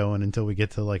keep going until we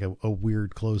get to like a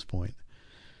weird close point.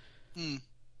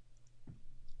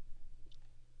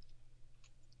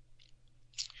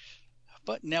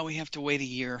 But now we have to wait a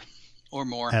year or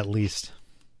more. At least.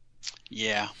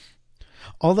 Yeah.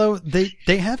 Although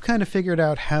they have kind of figured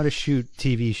out how to shoot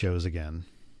TV shows again.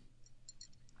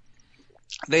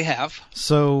 They have.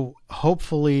 So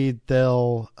hopefully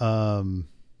they'll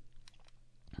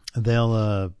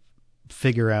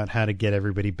figure out how to get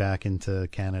everybody back into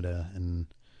Canada and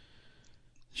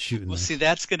shooting. Well, see,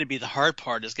 that's going to be the hard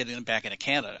part, is getting them back into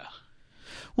Canada.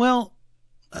 Well,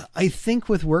 I think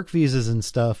with work visas and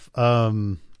stuff,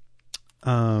 oh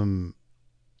God,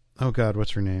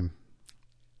 what's her name?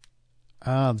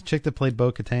 The chick that played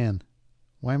Bo-Katan.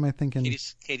 Why am I thinking?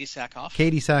 Katie Sackhoff.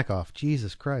 Katie Sackhoff.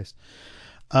 Jesus Christ.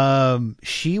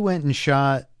 She went and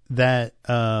shot that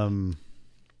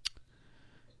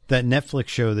Netflix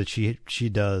show that she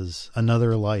does,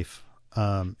 Another Life,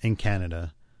 in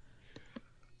Canada.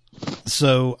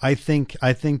 So I think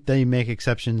they make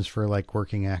exceptions for like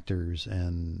working actors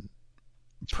and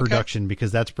production,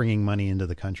 because that's bringing money into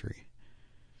the country.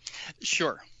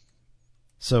 Sure.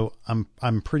 So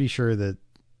I'm pretty sure that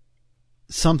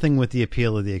something with the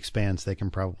appeal of The Expanse they can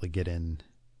probably get in.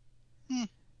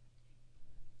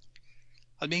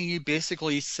 I mean, you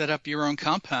basically set up your own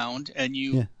compound and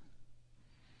you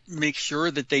make sure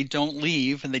that they don't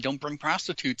leave and they don't bring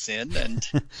prostitutes in, and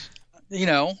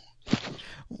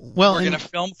well, we're going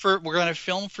to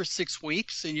film for 6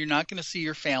 weeks, and you're not going to see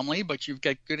your family, but you've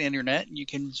got good internet and you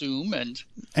can Zoom and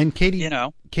Katie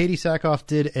Sackhoff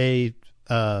did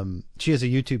she has a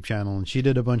YouTube channel, and she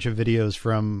did a bunch of videos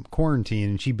from quarantine,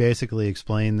 and she basically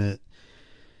explained that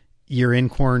you're in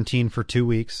quarantine for 2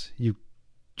 weeks. You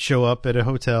show up at a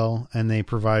hotel and they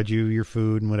provide you your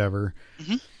food and whatever.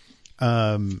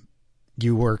 Mm-hmm.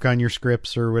 You work on your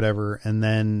scripts or whatever, and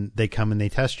then they come and they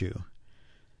test you.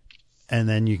 And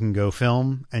then you can go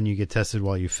film, and you get tested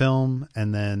while you film,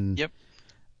 and then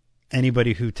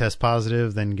anybody who tests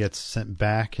positive then gets sent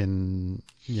back, and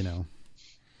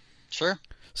Sure.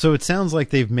 So it sounds like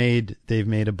they've made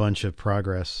a bunch of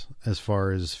progress as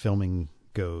far as filming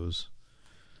goes.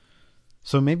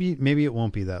 So maybe it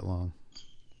won't be that long.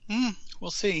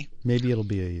 We'll see. Maybe it'll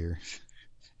be a year.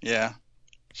 Yeah.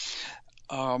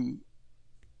 I'm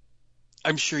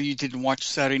sure you didn't watch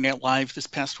Saturday Night Live this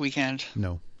past weekend.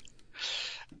 No.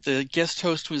 The guest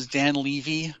host was Dan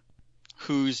Levy,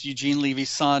 who's Eugene Levy's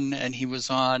son, and he was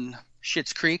on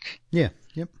Schitt's Creek. Yeah.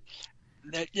 Yep.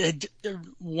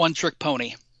 One trick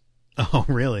pony. Oh,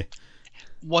 really?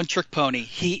 One trick pony.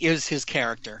 He is his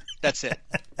character. That's it.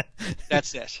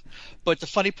 That's it. But the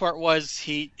funny part was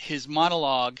his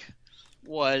monologue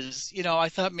was, I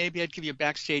thought maybe I'd give you a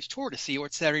backstage tour to see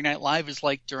what Saturday Night Live is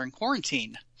like during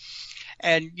quarantine.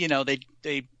 And,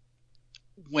 they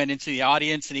went into the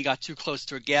audience, and he got too close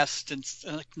to a guest, and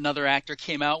another actor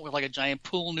came out with like a giant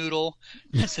pool noodle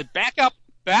and said, back up.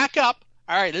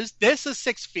 All right, this is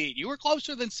 6 feet. You were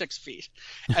closer than 6 feet.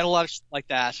 And a lot of shit like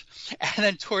that. And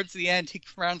then towards the end, he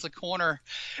rounds a corner,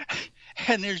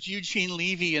 and there's Eugene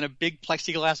Levy in a big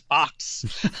plexiglass box.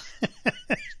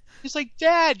 He's like,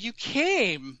 Dad, you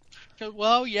came. Goes,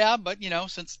 well, yeah, but,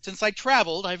 since I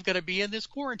traveled, I've got to be in this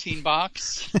quarantine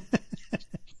box.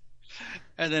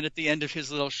 And then at the end of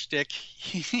his little shtick,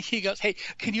 he goes, hey,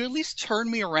 can you at least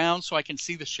turn me around so I can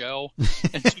see the show?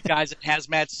 And two guys in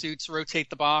hazmat suits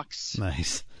rotate the box.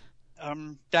 Nice.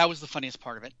 That was the funniest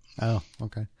part of it. Oh,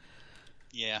 okay.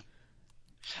 Yeah.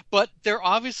 But they're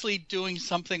obviously doing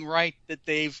something right, that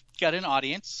they've got an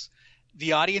audience.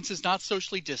 The audience is not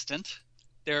socially distant.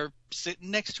 They're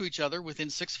sitting next to each other within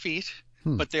 6 feet,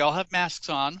 but they all have masks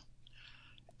on.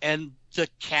 And the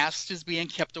cast is being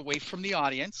kept away from the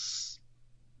audience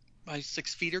by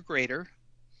 6 feet or greater.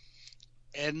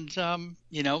 And,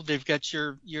 they've got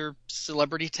your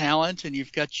celebrity talent, and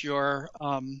you've got your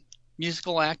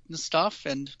musical act and stuff.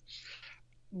 And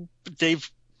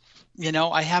they've,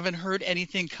 I haven't heard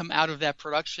anything come out of that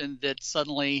production that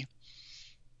suddenly,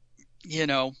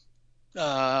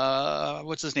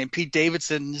 what's his name? Pete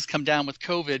Davidson has come down with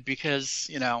COVID because,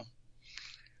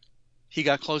 he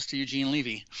got close to Eugene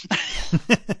Levy.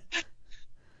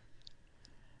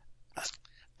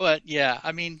 But yeah,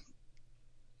 I mean,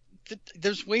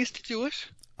 there's ways to do it.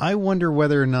 I wonder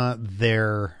whether or not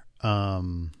their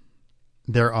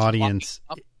audience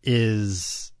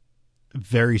is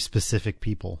very specific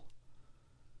people.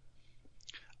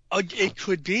 It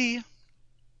could be.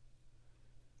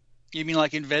 You mean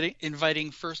like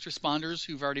inviting first responders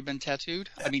who've already been tattooed?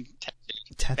 I mean,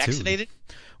 vaccinated?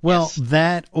 Well, yes.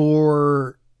 That,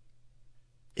 or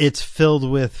it's filled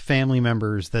with family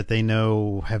members that they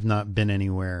know have not been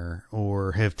anywhere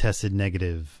or have tested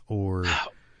negative, or...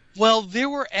 Well, there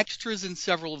were extras in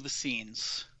several of the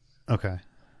scenes. Okay.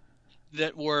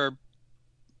 That were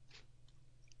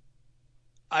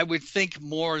I would think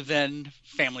more than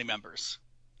family members.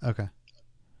 Okay.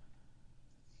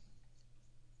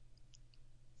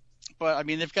 But I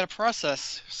mean, they've got a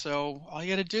process, so all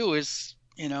you got to do is,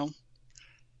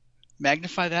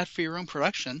 magnify that for your own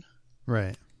production.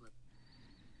 Right.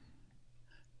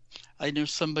 I know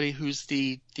somebody who's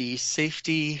the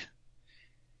safety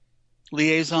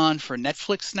liaison for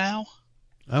Netflix now.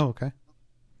 Oh, okay.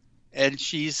 And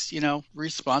she's,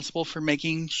 responsible for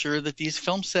making sure that these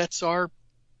film sets are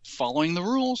following the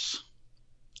rules.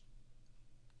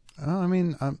 I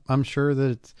mean, I'm sure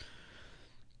that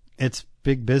it's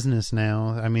big business now.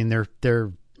 I mean,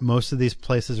 they're most of these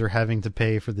places are having to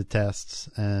pay for the tests,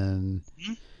 and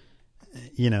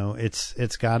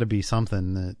it's got to be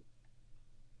something that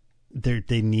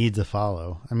they need to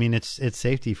follow. I mean, it's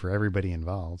safety for everybody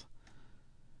involved.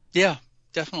 Yeah,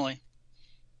 definitely.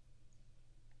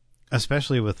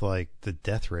 Especially with like the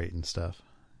death rate and stuff.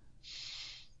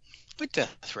 What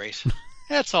death rate?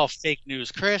 That's all fake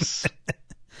news, Chris.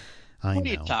 I know. What are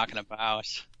you talking about?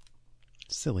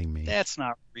 Silly me. That's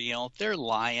not real. They're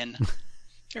lying.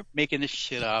 They're making this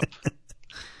shit up.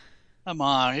 Come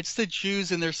on. It's the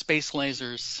Jews and their space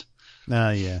lasers.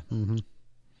 Yeah. Mm-hmm.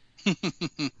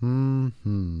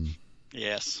 Mm-hmm.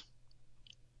 Yes.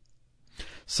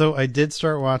 So I did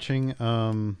start watching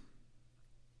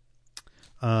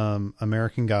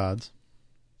American Gods.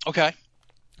 Okay.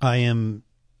 I am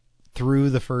through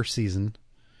the first season.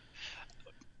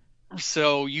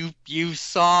 So you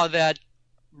saw that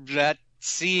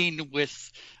scene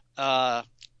with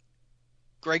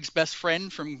Greg's best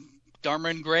friend from Dharma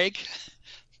and Greg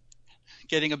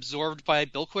getting absorbed by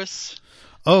Bilquis?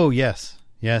 Oh, yes.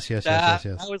 Yes. I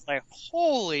was like,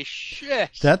 holy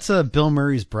shit. That's Bill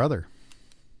Murray's brother.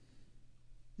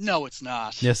 No, it's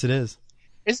not. Yes, it is.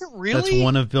 Is it really? That's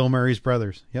one of Bill Murray's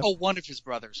brothers. Yep. Oh, one of his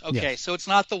brothers. Okay, Yes. So it's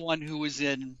not the one who was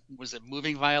in, was it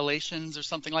Moving Violations or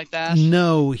something like that?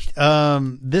 No.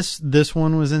 This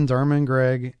one was in Dharma and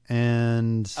Greg,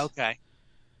 and Okay.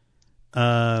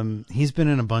 He's been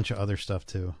in a bunch of other stuff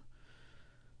too.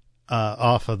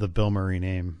 Off of the Bill Murray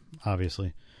name,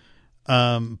 obviously.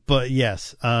 But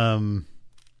yes, there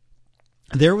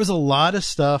was a lot of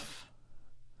stuff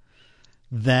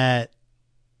that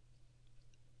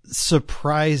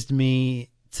surprised me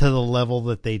to the level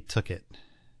that they took it.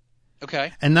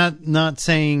 Okay. And not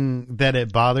saying that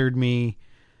it bothered me,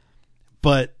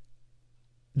 but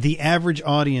the average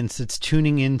audience that's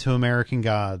tuning into American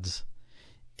Gods,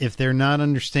 if they're not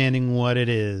understanding what it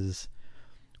is,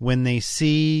 when they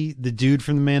see the dude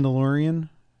from The Mandalorian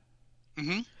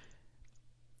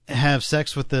have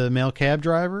sex with the male cab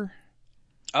driver.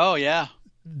 Oh, yeah.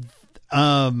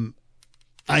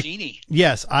 Genie.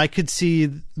 Yes, I could see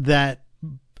that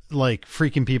like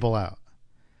freaking people out.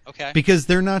 Okay. Because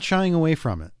they're not shying away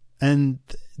from it. And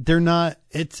they're not,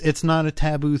 it's not a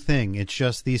taboo thing. It's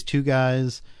just these two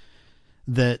guys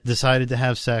that decided to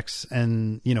have sex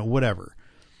and, whatever.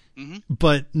 Mm-hmm.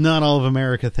 But not all of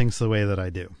America thinks the way that I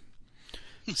do.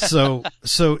 So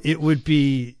it would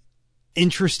be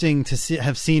interesting to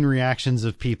have seen reactions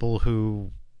of people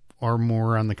who are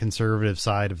more on the conservative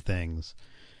side of things.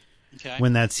 Okay.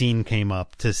 When that scene came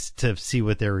up to see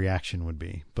what their reaction would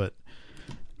be. But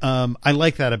I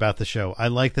like that about the show. I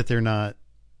like that they're not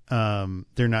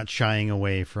shying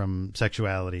away from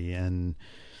sexuality, and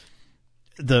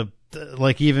the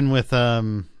like even with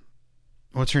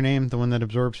what's her name, the one that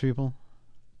absorbs people,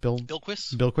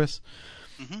 Bilquis.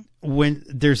 Mm-hmm. When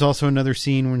there's also another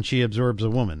scene when she absorbs a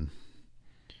woman.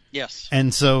 Yes.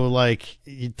 And so like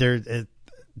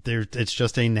it's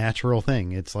just a natural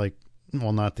thing. It's like,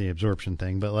 well, not the absorption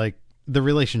thing, but like the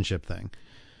relationship thing.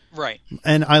 Right.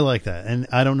 And I like that. And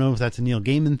I don't know if that's a Neil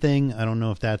Gaiman thing. I don't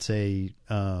know if that's a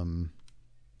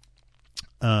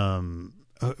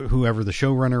whoever the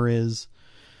showrunner is.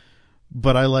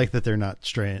 But I like that they're not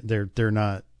they're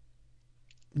not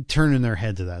turning their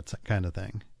head to that kind of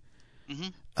thing.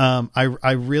 Mm-hmm.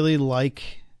 I really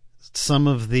like some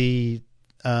of the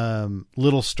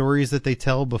little stories that they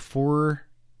tell before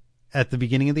at the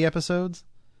beginning of the episodes.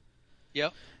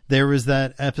 Yep. There was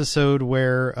that episode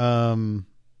where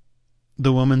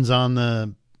the woman's on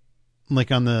the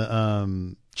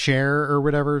chair or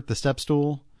whatever, the step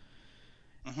stool,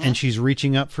 and she's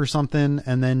reaching up for something,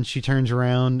 and then she turns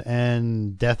around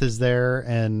and Death is there,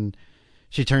 and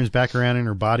she turns back around and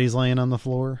her body's laying on the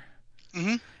floor.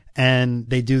 Mm-hmm. And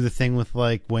they do the thing with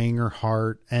like weighing her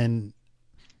heart and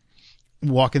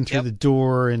walking through the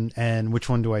door and which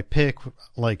one do I pick?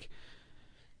 Like,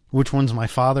 which one's my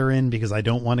father in, because I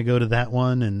don't want to go to that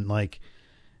one. And like,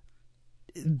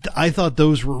 I thought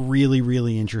those were really,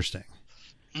 really interesting.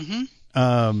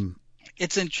 Mm-hmm.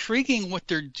 it's intriguing what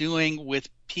they're doing with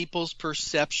people's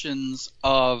perceptions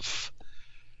of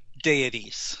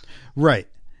deities. Right.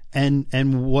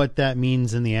 And what that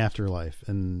means in the afterlife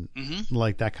and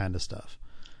like that kind of stuff.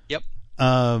 Yep.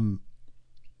 And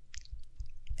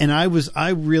I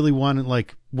really wanted,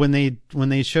 like, when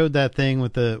they showed that thing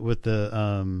with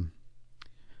the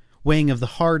weighing of the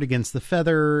heart against the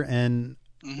feather and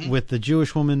with the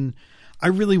Jewish woman, I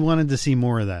really wanted to see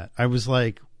more of that. I was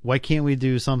like, why can't we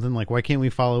do something like, why can't we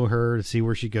follow her to see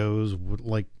where she goes?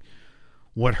 But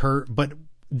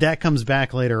that comes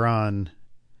back later on,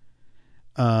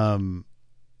 to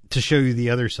show you the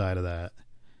other side of that.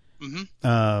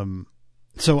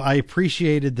 So I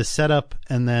appreciated the setup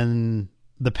and then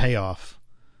the payoff.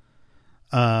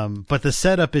 But the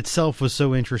setup itself was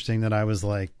so interesting that I was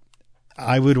like,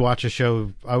 I would watch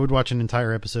an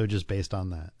entire episode just based on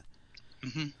that.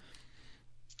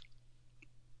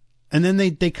 And then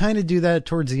they kind of do that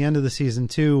towards the end of the season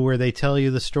too, where they tell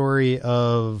you the story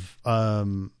of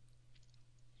the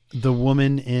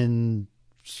woman in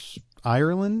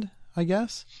Ireland, I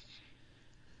guess,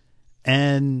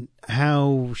 and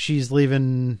how she's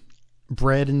leaving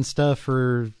bread and stuff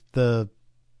for the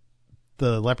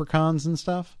leprechauns and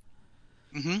stuff.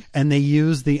 And they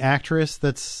use the actress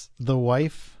that's the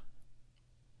wife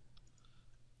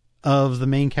of the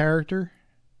main character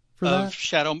for that.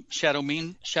 Shadow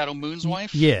Moon's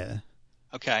wife? Yeah.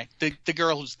 Okay. The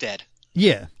girl who's dead.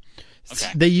 Yeah.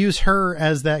 Okay. They use her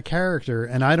as that character,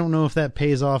 and I don't know if that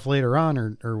pays off later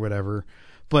on or whatever,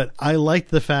 but I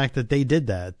liked the fact that they did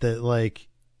that like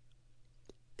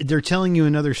they're telling you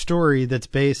another story that's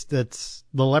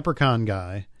the leprechaun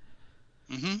guy.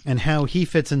 And how he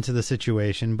fits into the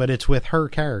situation, but it's with her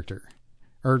character,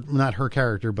 or not her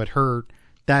character, but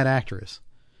that actress.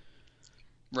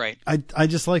 Right. I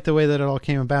just like the way that it all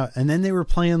came about. And then they were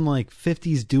playing like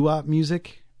 50s doo-wop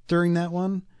music during that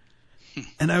one.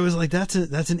 And I was like, that's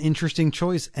an interesting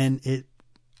choice. And it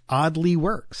oddly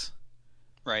works.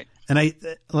 Right. And I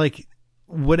like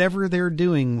whatever they're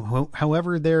doing,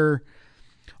 however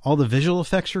all the visual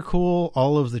effects are cool.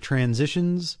 All of the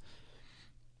transitions.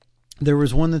 There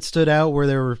was one that stood out where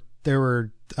there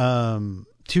were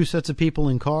two sets of people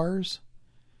in cars,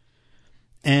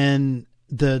 and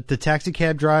the taxi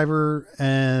cab driver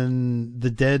and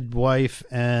the dead wife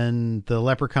and the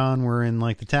leprechaun were in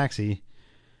like the taxi,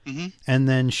 and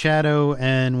then Shadow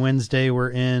and Wednesday were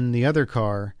in the other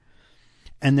car,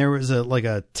 and there was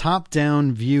a top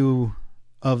down view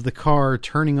of the car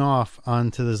turning off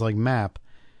onto this like map,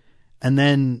 and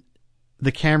then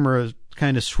the camera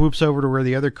kind of swoops over to where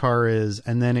the other car is,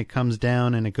 and then it comes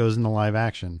down and it goes into live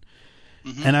action.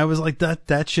 And I was like,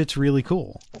 that shit's really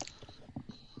cool.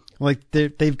 Like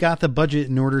they've got the budget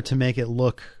in order to make it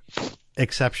look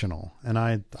exceptional, and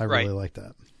I really like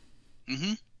that.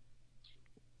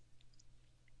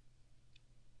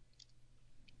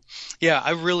 Yeah,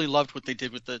 I really loved what they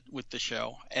did with the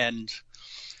show, and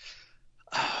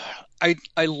I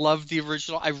love the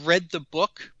original. I read the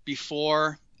book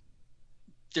before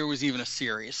there was even a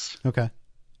series. Okay.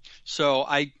 So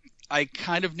I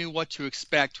kind of knew what to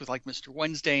expect with like Mr.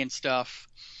 Wednesday and stuff.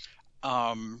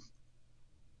 But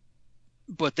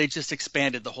they just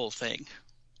expanded the whole thing.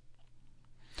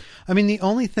 I mean, the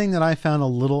only thing that I found a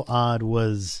little odd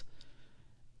was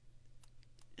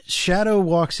Shadow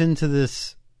walks into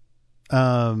this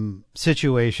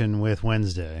situation with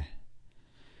Wednesday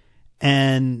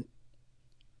and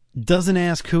doesn't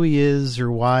ask who he is or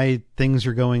why things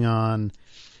are going on.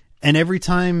 And every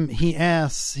time he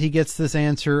asks, he gets this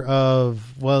answer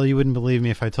of, well, you wouldn't believe me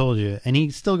if I told you. And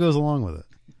he still goes along with it.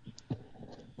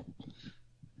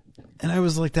 And I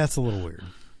was like, that's a little weird.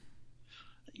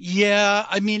 Yeah,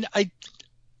 I mean, I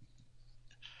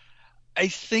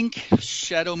think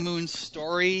Shadow Moon's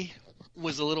story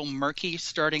was a little murky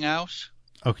starting out.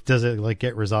 Oh, does it like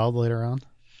get resolved later on?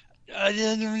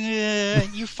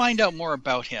 You find out more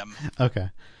about him. Okay.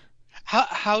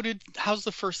 How's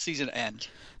the first season end?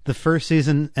 The first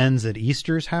season ends at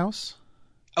Easter's house.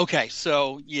 Okay,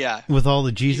 so yeah. With all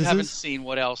the Jesuses? You haven't seen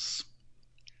what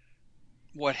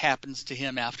happens to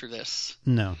him after this.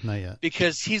 No, not yet.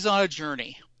 Because he's on a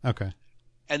journey. Okay.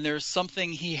 And there's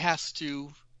something he has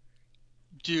to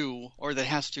do, or that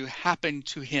has to happen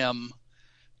to him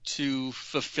to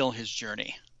fulfill his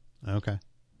journey. Okay.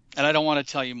 And I don't want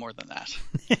to tell you more than that.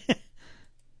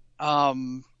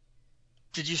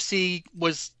 Did you see,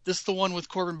 was this the one with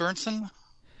Corbin Burnson?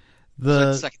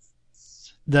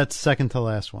 That's second to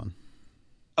last one.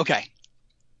 Okay.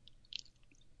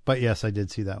 But yes, I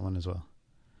did see that one as well.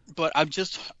 But I'm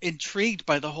just intrigued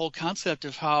by the whole concept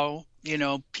of how,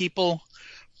 people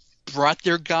brought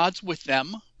their gods with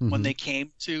them when they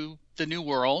came to the New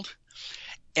World,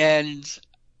 and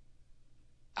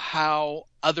how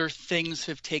other things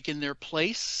have taken their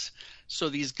place. So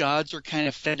these gods are kind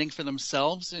of fending for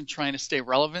themselves and trying to stay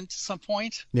relevant to some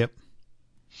point. Yep.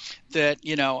 That,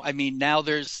 I mean, now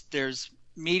there's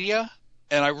media,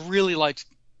 and I really liked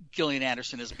Gillian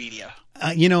Anderson as media.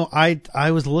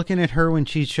 I was looking at her when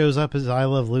she shows up as I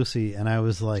Love Lucy, and I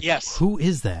was like, yes. Who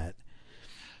is that?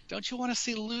 Don't you want to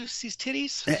see Lucy's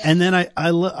titties? And then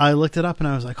I looked it up, and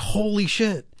I was like, holy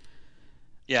shit.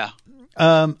 Yeah.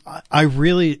 I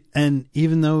really, and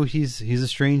even though he's a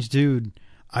strange dude,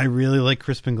 I really like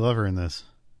Crispin Glover in this.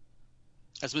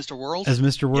 As Mr. World? As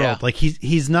Mr. World. Yeah. Like,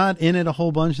 he's not in it a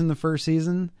whole bunch in the first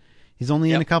season. He's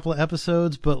only in a couple of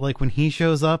episodes, but like when he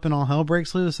shows up and all hell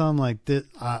breaks loose, I'm like,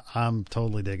 I'm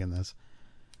totally digging this.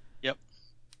 Yep.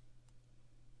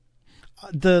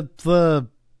 The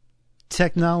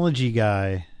technology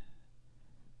guy.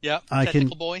 Yeah.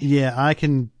 Technical boy. Yeah, I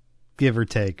can give or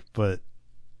take, but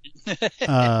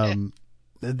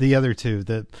the other two,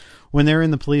 that when they're in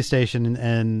the police station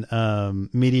and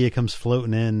media comes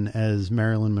floating in as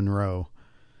Marilyn Monroe.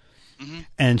 Mm-hmm.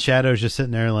 And Shadow's just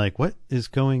sitting there like, what is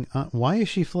going on? Why is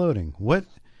she floating? What?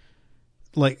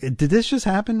 Like, did this just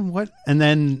happen? What? And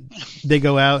then they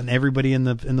go out and everybody in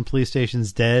the police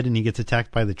station's dead and he gets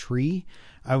attacked by the tree.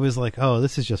 I was like, oh,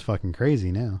 this is just fucking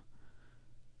crazy now.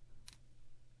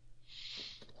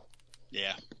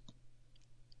 Yeah.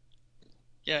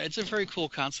 Yeah, it's a very cool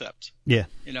concept. Yeah.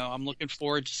 I'm looking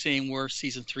forward to seeing where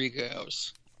season 3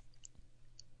 goes.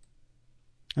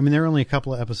 I mean, they're only a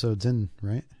couple of episodes in,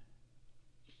 right?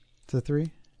 To 3?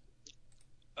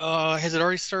 Has it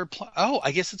already started?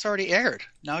 I guess it's already aired.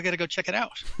 Now I got to go check it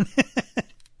out.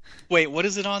 Wait, what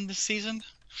is it on this season?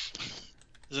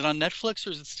 Is it on Netflix or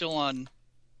is it still on?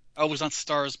 Oh, it was on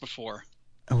Starz before.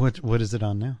 What is it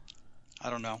on now? I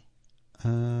don't know.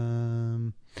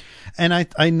 And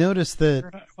I noticed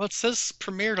that. Well, it says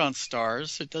premiered on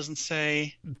Starz. It doesn't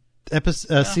say.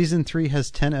 Season 3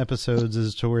 has 10 episodes,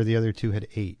 as to where the other 2 had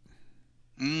 8.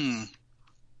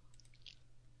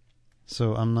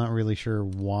 So I'm not really sure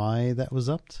why that was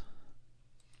upped.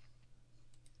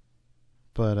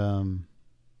 But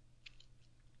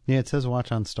yeah, it says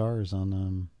watch on Starz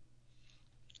on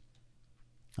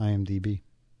IMDb.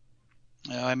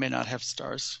 I may not have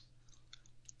Starz.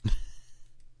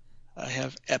 I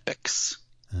have Epix.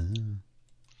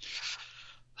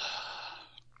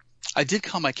 I did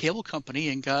call my cable company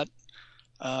and got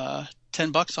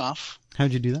 $10 off.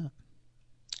 How'd you do that?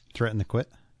 Threaten to quit?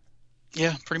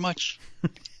 Yeah, pretty much.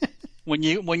 When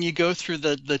you go through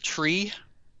the tree,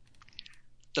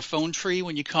 the phone tree,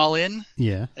 when you call in,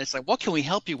 yeah, it's like, what can we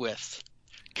help you with?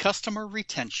 Customer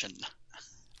retention.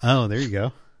 Oh, there you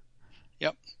go.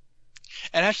 Yep.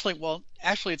 And actually,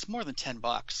 it's more than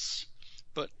 $10.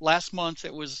 But last month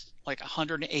it was like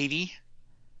 180.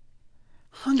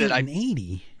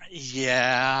 180?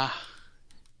 Yeah.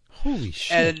 Holy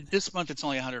shit. And this month it's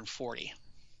only 140.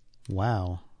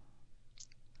 Wow.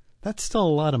 That's still a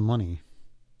lot of money.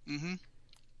 Mm-hmm.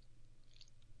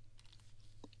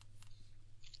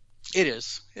 It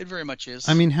is. It very much is.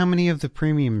 I mean, how many of the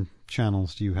premium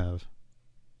channels do you have?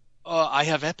 I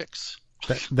have Epix.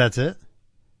 That's it?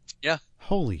 Yeah.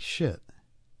 Holy shit.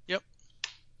 Yep.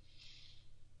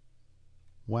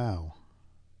 Wow.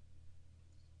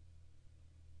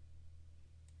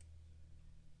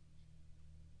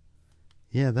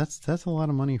 Yeah, that's a lot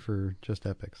of money for just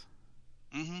Epix.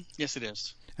 Mm-hmm. Yes, it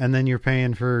is. And then you're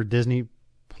paying for Disney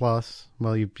Plus.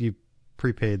 Well, you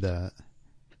prepaid that.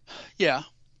 Yeah.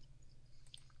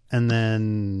 And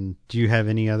then, do you have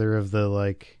any other of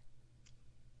the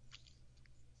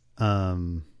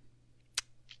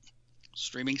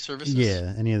streaming services?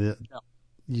 Yeah, any of the. No.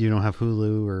 You don't have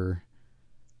Hulu or.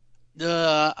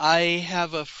 I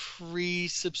have a free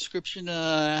subscription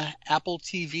to Apple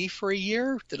TV for a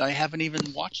year that I haven't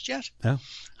even watched yet. Oh.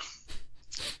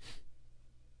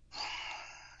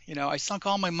 I sunk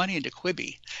all my money into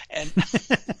Quibi, and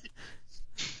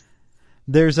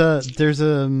there's a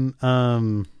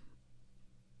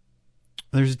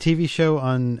TV show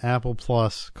on Apple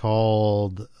Plus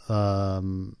called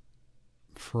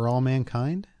For All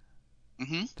Mankind.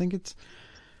 Mm-hmm. I think it's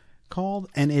called,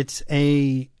 and it's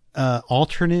a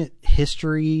alternate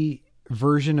history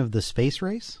version of the space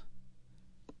race.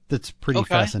 That's pretty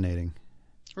fascinating.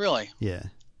 Really? Yeah.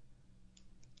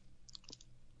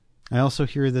 I also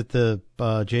hear that the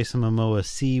Jason Momoa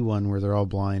C one where they're all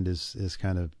blind is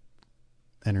kind of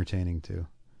entertaining too.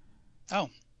 Oh.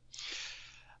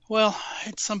 Well,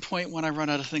 at some point when I run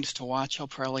out of things to watch, I'll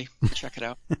probably check it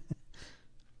out.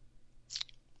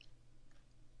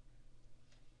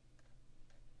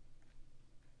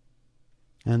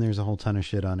 And there's a whole ton of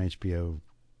shit on HBO.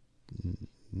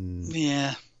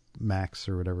 Yeah. Max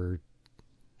or whatever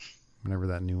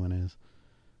that new one is.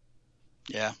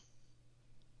 Yeah.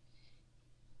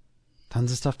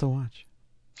 Tons of stuff to watch.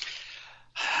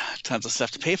 Tons of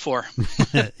stuff to pay for.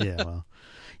 Yeah, well,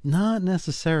 not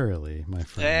necessarily, my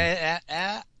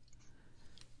friend.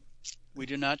 We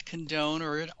do not condone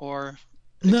or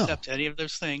No. accept any of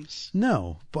those things.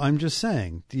 No, but I'm just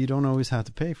saying, you don't always have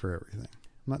to pay for everything.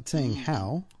 I'm not saying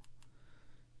how.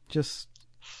 Just,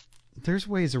 there's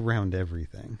ways around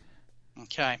everything.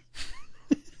 Okay.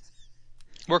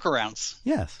 Workarounds.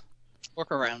 Yes.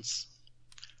 Workarounds.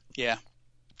 Yeah.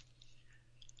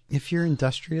 If you're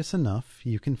industrious enough,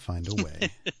 you can find a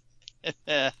way.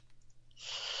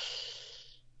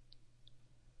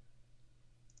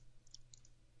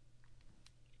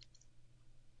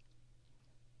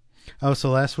 Oh,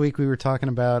 so last week we were talking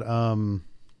about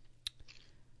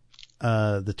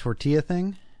the tortilla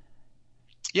thing?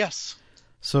 Yes.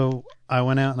 So I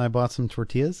went out and I bought some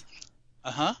tortillas.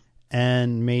 Uh-huh.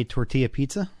 And made tortilla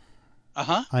pizza.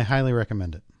 Uh-huh. I highly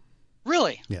recommend it.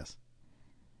 Really? Yes.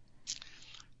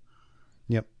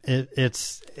 Yep. It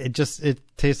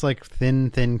tastes like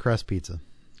thin crust pizza.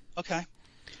 Okay.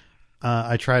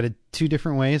 I tried it 2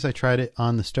 different ways. I tried it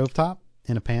on the stovetop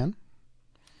in a pan.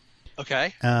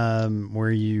 Okay.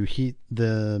 Where you heat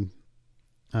the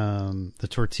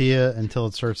tortilla until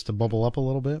it starts to bubble up a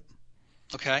little bit.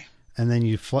 Okay. And then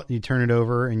you turn it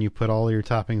over and you put all your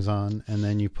toppings on, and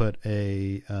then you put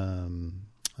a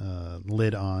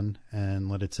lid on and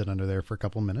let it sit under there for a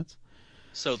couple minutes.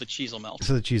 So the cheese will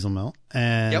melt.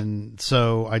 And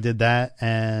so I did that,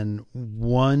 and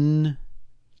one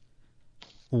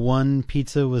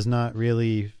pizza was not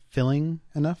really filling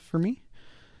enough for me.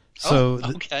 So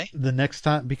the next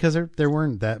time, because there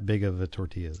weren't that big of a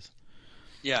tortillas.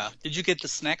 Yeah. Did you get the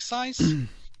snack size? Or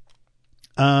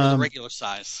the regular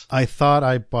size? I thought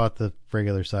I bought the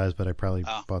regular size, but I probably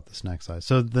bought the snack size.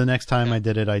 So the next time I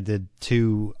did it, I did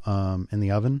 2 in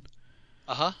the oven.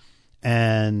 Uh-huh.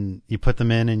 And you put them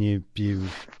in, and you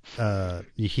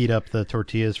heat up the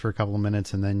tortillas for a couple of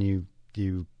minutes, and then you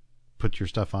put your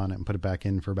stuff on it and put it back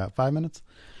in for about 5 minutes.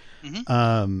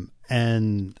 Mm-hmm.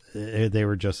 And they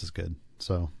were just as good.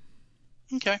 So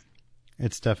okay,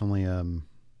 it's definitely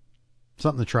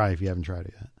something to try if you haven't tried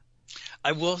it yet.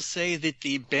 I will say that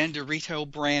the Banderito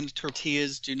brand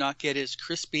tortillas do not get as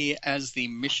crispy as the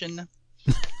Mission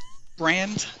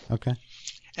brand. Okay.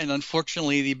 And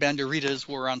unfortunately, the Banderitas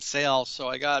were on sale, so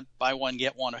I got buy one,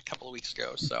 get one a couple of weeks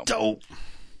ago. So dope.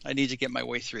 I need to get my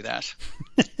way through that.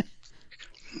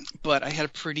 But I had a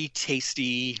pretty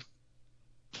tasty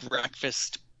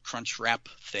breakfast crunch wrap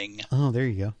thing. Oh, there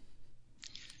you go.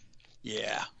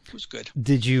 Yeah, it was good.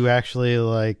 Did you actually,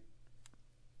 like,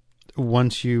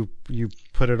 once you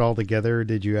put it all together,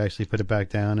 did you actually put it back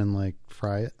down and, like,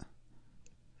 fry it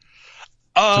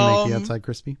to make the outside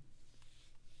crispy?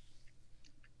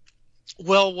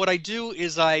 Well, what I do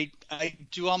is I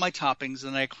do all my toppings,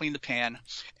 and I clean the pan,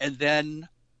 and then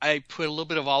I put a little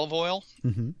bit of olive oil,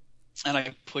 mm-hmm. and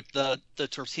I put the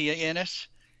tortilla in it,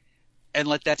 and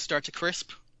let that start to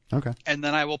crisp. Okay. And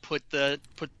then I will put the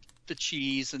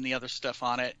cheese and the other stuff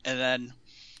on it, and then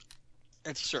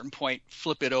at a certain point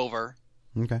flip it over.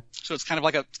 Okay. So it's kind of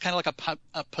like a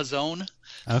pizzone.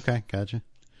 Okay, gotcha.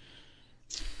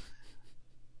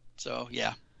 So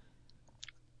yeah.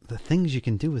 The things you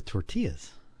can do with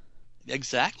tortillas.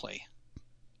 Exactly.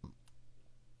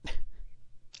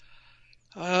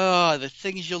 Oh, the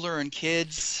things you learn,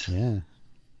 kids. Yeah.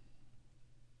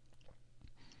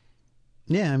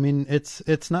 Yeah, I mean,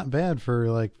 it's not bad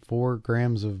for like 4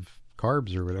 grams of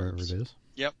carbs or whatever it is.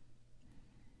 Yep.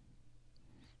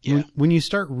 Yeah. When you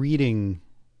start reading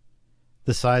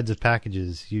the sides of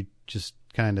packages, you just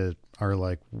kind of are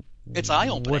like, it's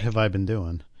eye-opening. What have I been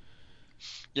doing?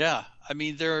 Yeah. I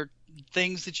mean, there are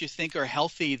things that you think are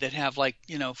healthy that have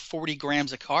 40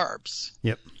 grams of carbs.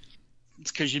 Yep.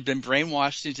 It's because you've been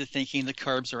brainwashed into thinking the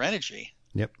carbs are energy.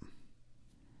 Yep.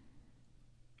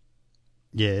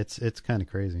 Yeah, it's kind of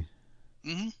crazy.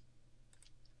 Mm-hmm.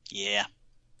 Yeah.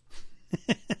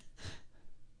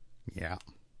 Yeah.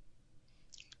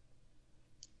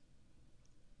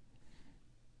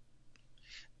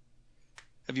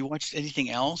 Have you watched anything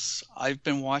else? I've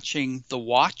been watching The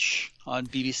Watch on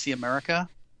BBC America.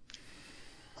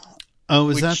 Oh,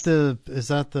 is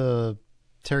that the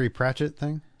Terry Pratchett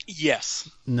thing?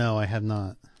 Yes. No, I have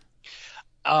not.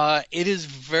 It is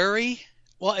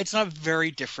it's not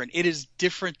very different. It is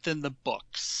different than the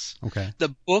books. Okay.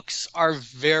 The books are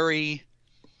very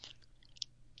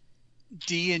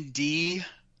D&D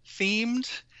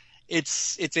themed.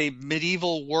 it's a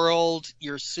medieval world.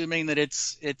 You're assuming that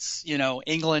it's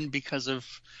England because of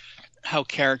how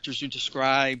characters are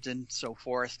described and so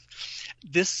forth.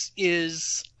 This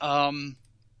is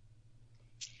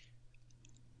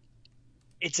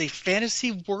it's a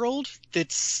fantasy world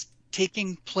that's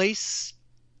taking place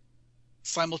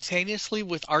simultaneously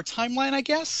with our timeline, I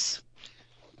guess,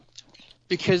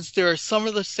 because there are some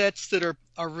of the sets that are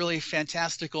really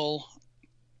fantastical,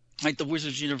 like the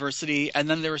Wizards University, and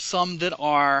then there are some that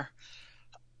are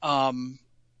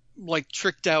like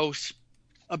tricked out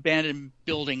abandoned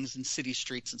buildings and city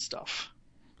streets and stuff.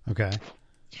 Okay.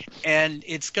 And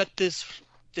it's got this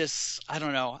I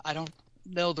don't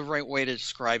know the right way to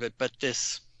describe it, but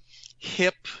this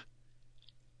hip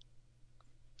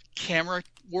camera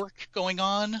work going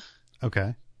on.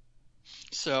 Okay.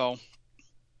 So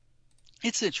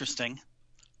it's interesting.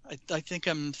 I think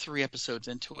I'm 3 episodes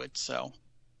into it, so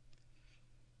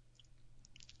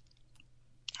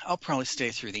I'll probably stay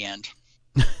through the end.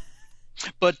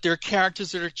 But there are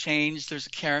characters that are changed. There's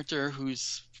a character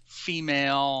who's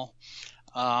female.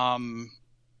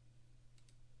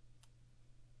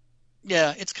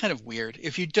 Yeah, it's kind of weird.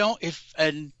 If you don't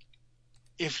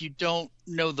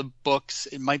know the books,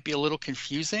 it might be a little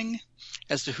confusing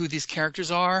as to who these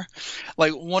characters are.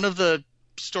 Like, one of the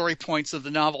story points of the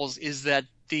novels is that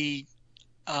the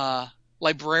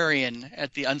librarian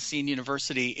at the Unseen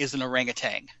University is an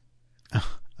orangutan.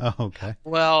 Oh, okay.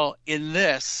 Well, in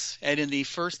this, and in the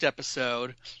first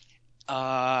episode,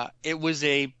 it was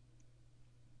a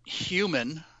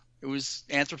human. It was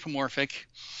anthropomorphic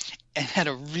and had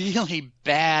a really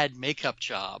bad makeup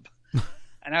job.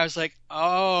 And I was like,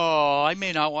 oh, I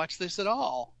may not watch this at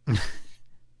all.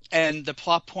 And the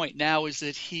plot point now is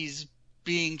that he's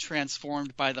being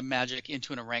transformed by the magic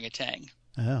into an orangutan.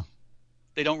 Oh.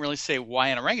 They don't really say why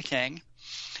an orangutan,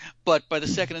 but by the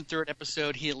second and third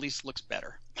episode, he at least looks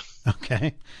better.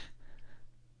 Okay.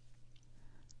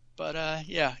 But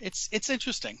yeah, it's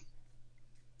interesting.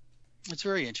 It's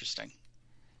very interesting.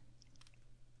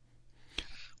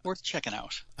 Worth checking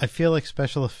out. I feel like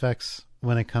special effects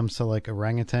when it comes to like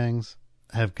orangutans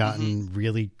have gotten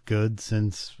really good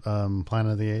since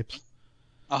Planet of the Apes.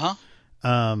 Uh-huh.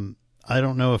 I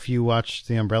don't know if you watched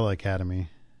The Umbrella Academy.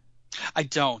 I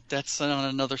don't. That's on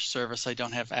another service I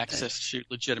don't have access to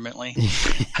legitimately.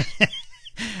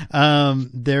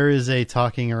 There is a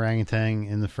talking orangutan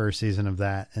in the first season of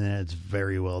that, and it's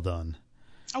very well done.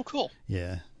 Oh, cool.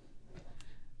 Yeah.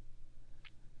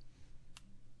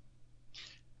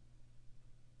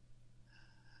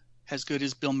 As good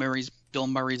as Bill Murray's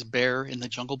bear in The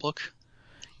Jungle Book?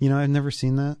 You know, I've never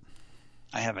seen that.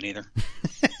 I haven't either.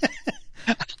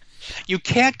 You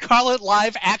can't call it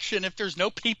live action if there's no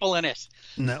people in it.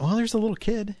 No, well, there's a little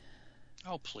kid.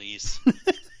 Oh, please.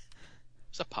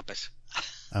 It's a puppet.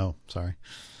 Oh, sorry.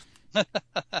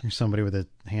 There's somebody with a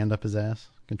hand up his ass,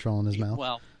 controlling his mouth.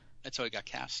 Well, that's how he got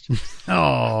cast.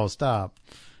 Oh, stop.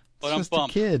 But It's just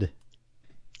a kid.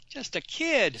 Just a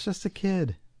kid. It's just a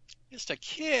kid. Just a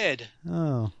kid.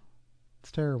 Oh,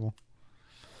 it's terrible.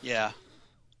 Yeah.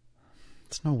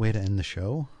 It's no way to end the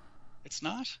show. It's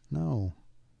not? No.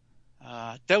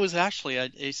 That was actually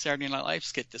a Saturday Night Live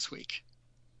skit this week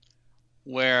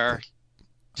where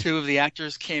 2 of the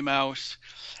actors came out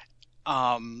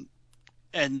and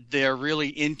they're really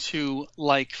into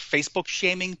like Facebook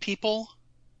shaming people.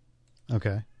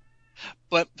 Okay.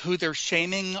 But who they're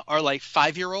shaming are like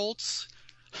 5-year-olds.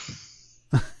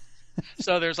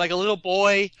 So there's like a little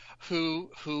boy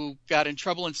who got in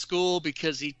trouble in school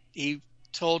because he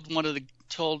told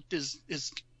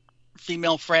his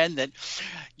female friend that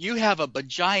you have a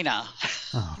vagina.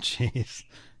 Oh, jeez.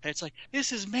 It's like,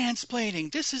 this is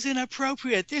mansplaining. This is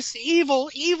inappropriate. This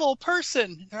evil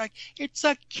person. They're like, it's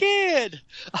a kid.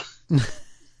 And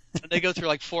they go through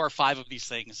like 4 or 5 of these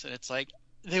things, and it's like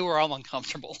they were all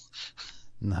uncomfortable.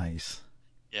 Nice.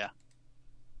 Yeah.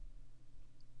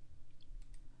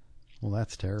 Well,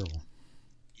 that's terrible.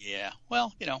 Yeah.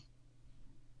 Well,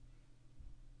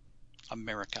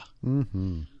 America.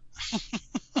 Mm-hmm.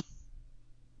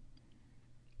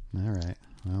 All right.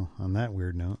 Well, on that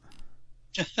weird note,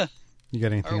 you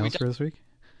got anything else for this week?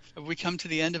 Have we come to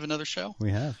the end of another show?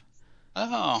 We have.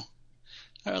 Oh.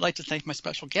 I would like to thank my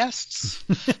special guests.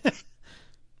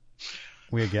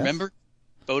 We a guest? Remember,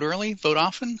 vote early, vote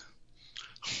often.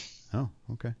 Oh,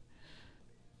 okay.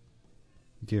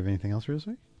 Do you have anything else for this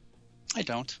week? I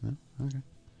don't. No? Okay.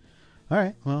 All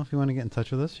right. Well, if you want to get in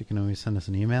touch with us, you can always send us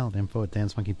an email at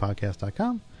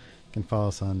info@dansmonkeypodcast.com. You can follow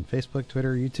us on Facebook,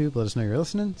 Twitter, YouTube. Let us know you're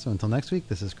listening. So until next week,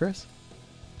 this is Chris.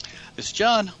 This is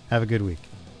John. Have a good week.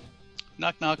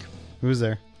 Knock, knock. Who's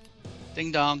there?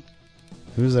 Ding dong.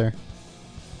 Who's there?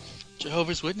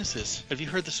 Jehovah's Witnesses. Have you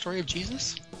heard the story of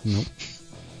Jesus? Nope.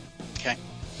 Okay.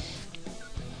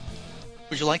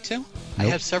 Would you like to? Nope. I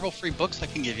have several free books I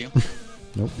can give you.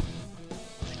 Nope.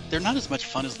 They're not as much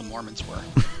fun as the Mormons were.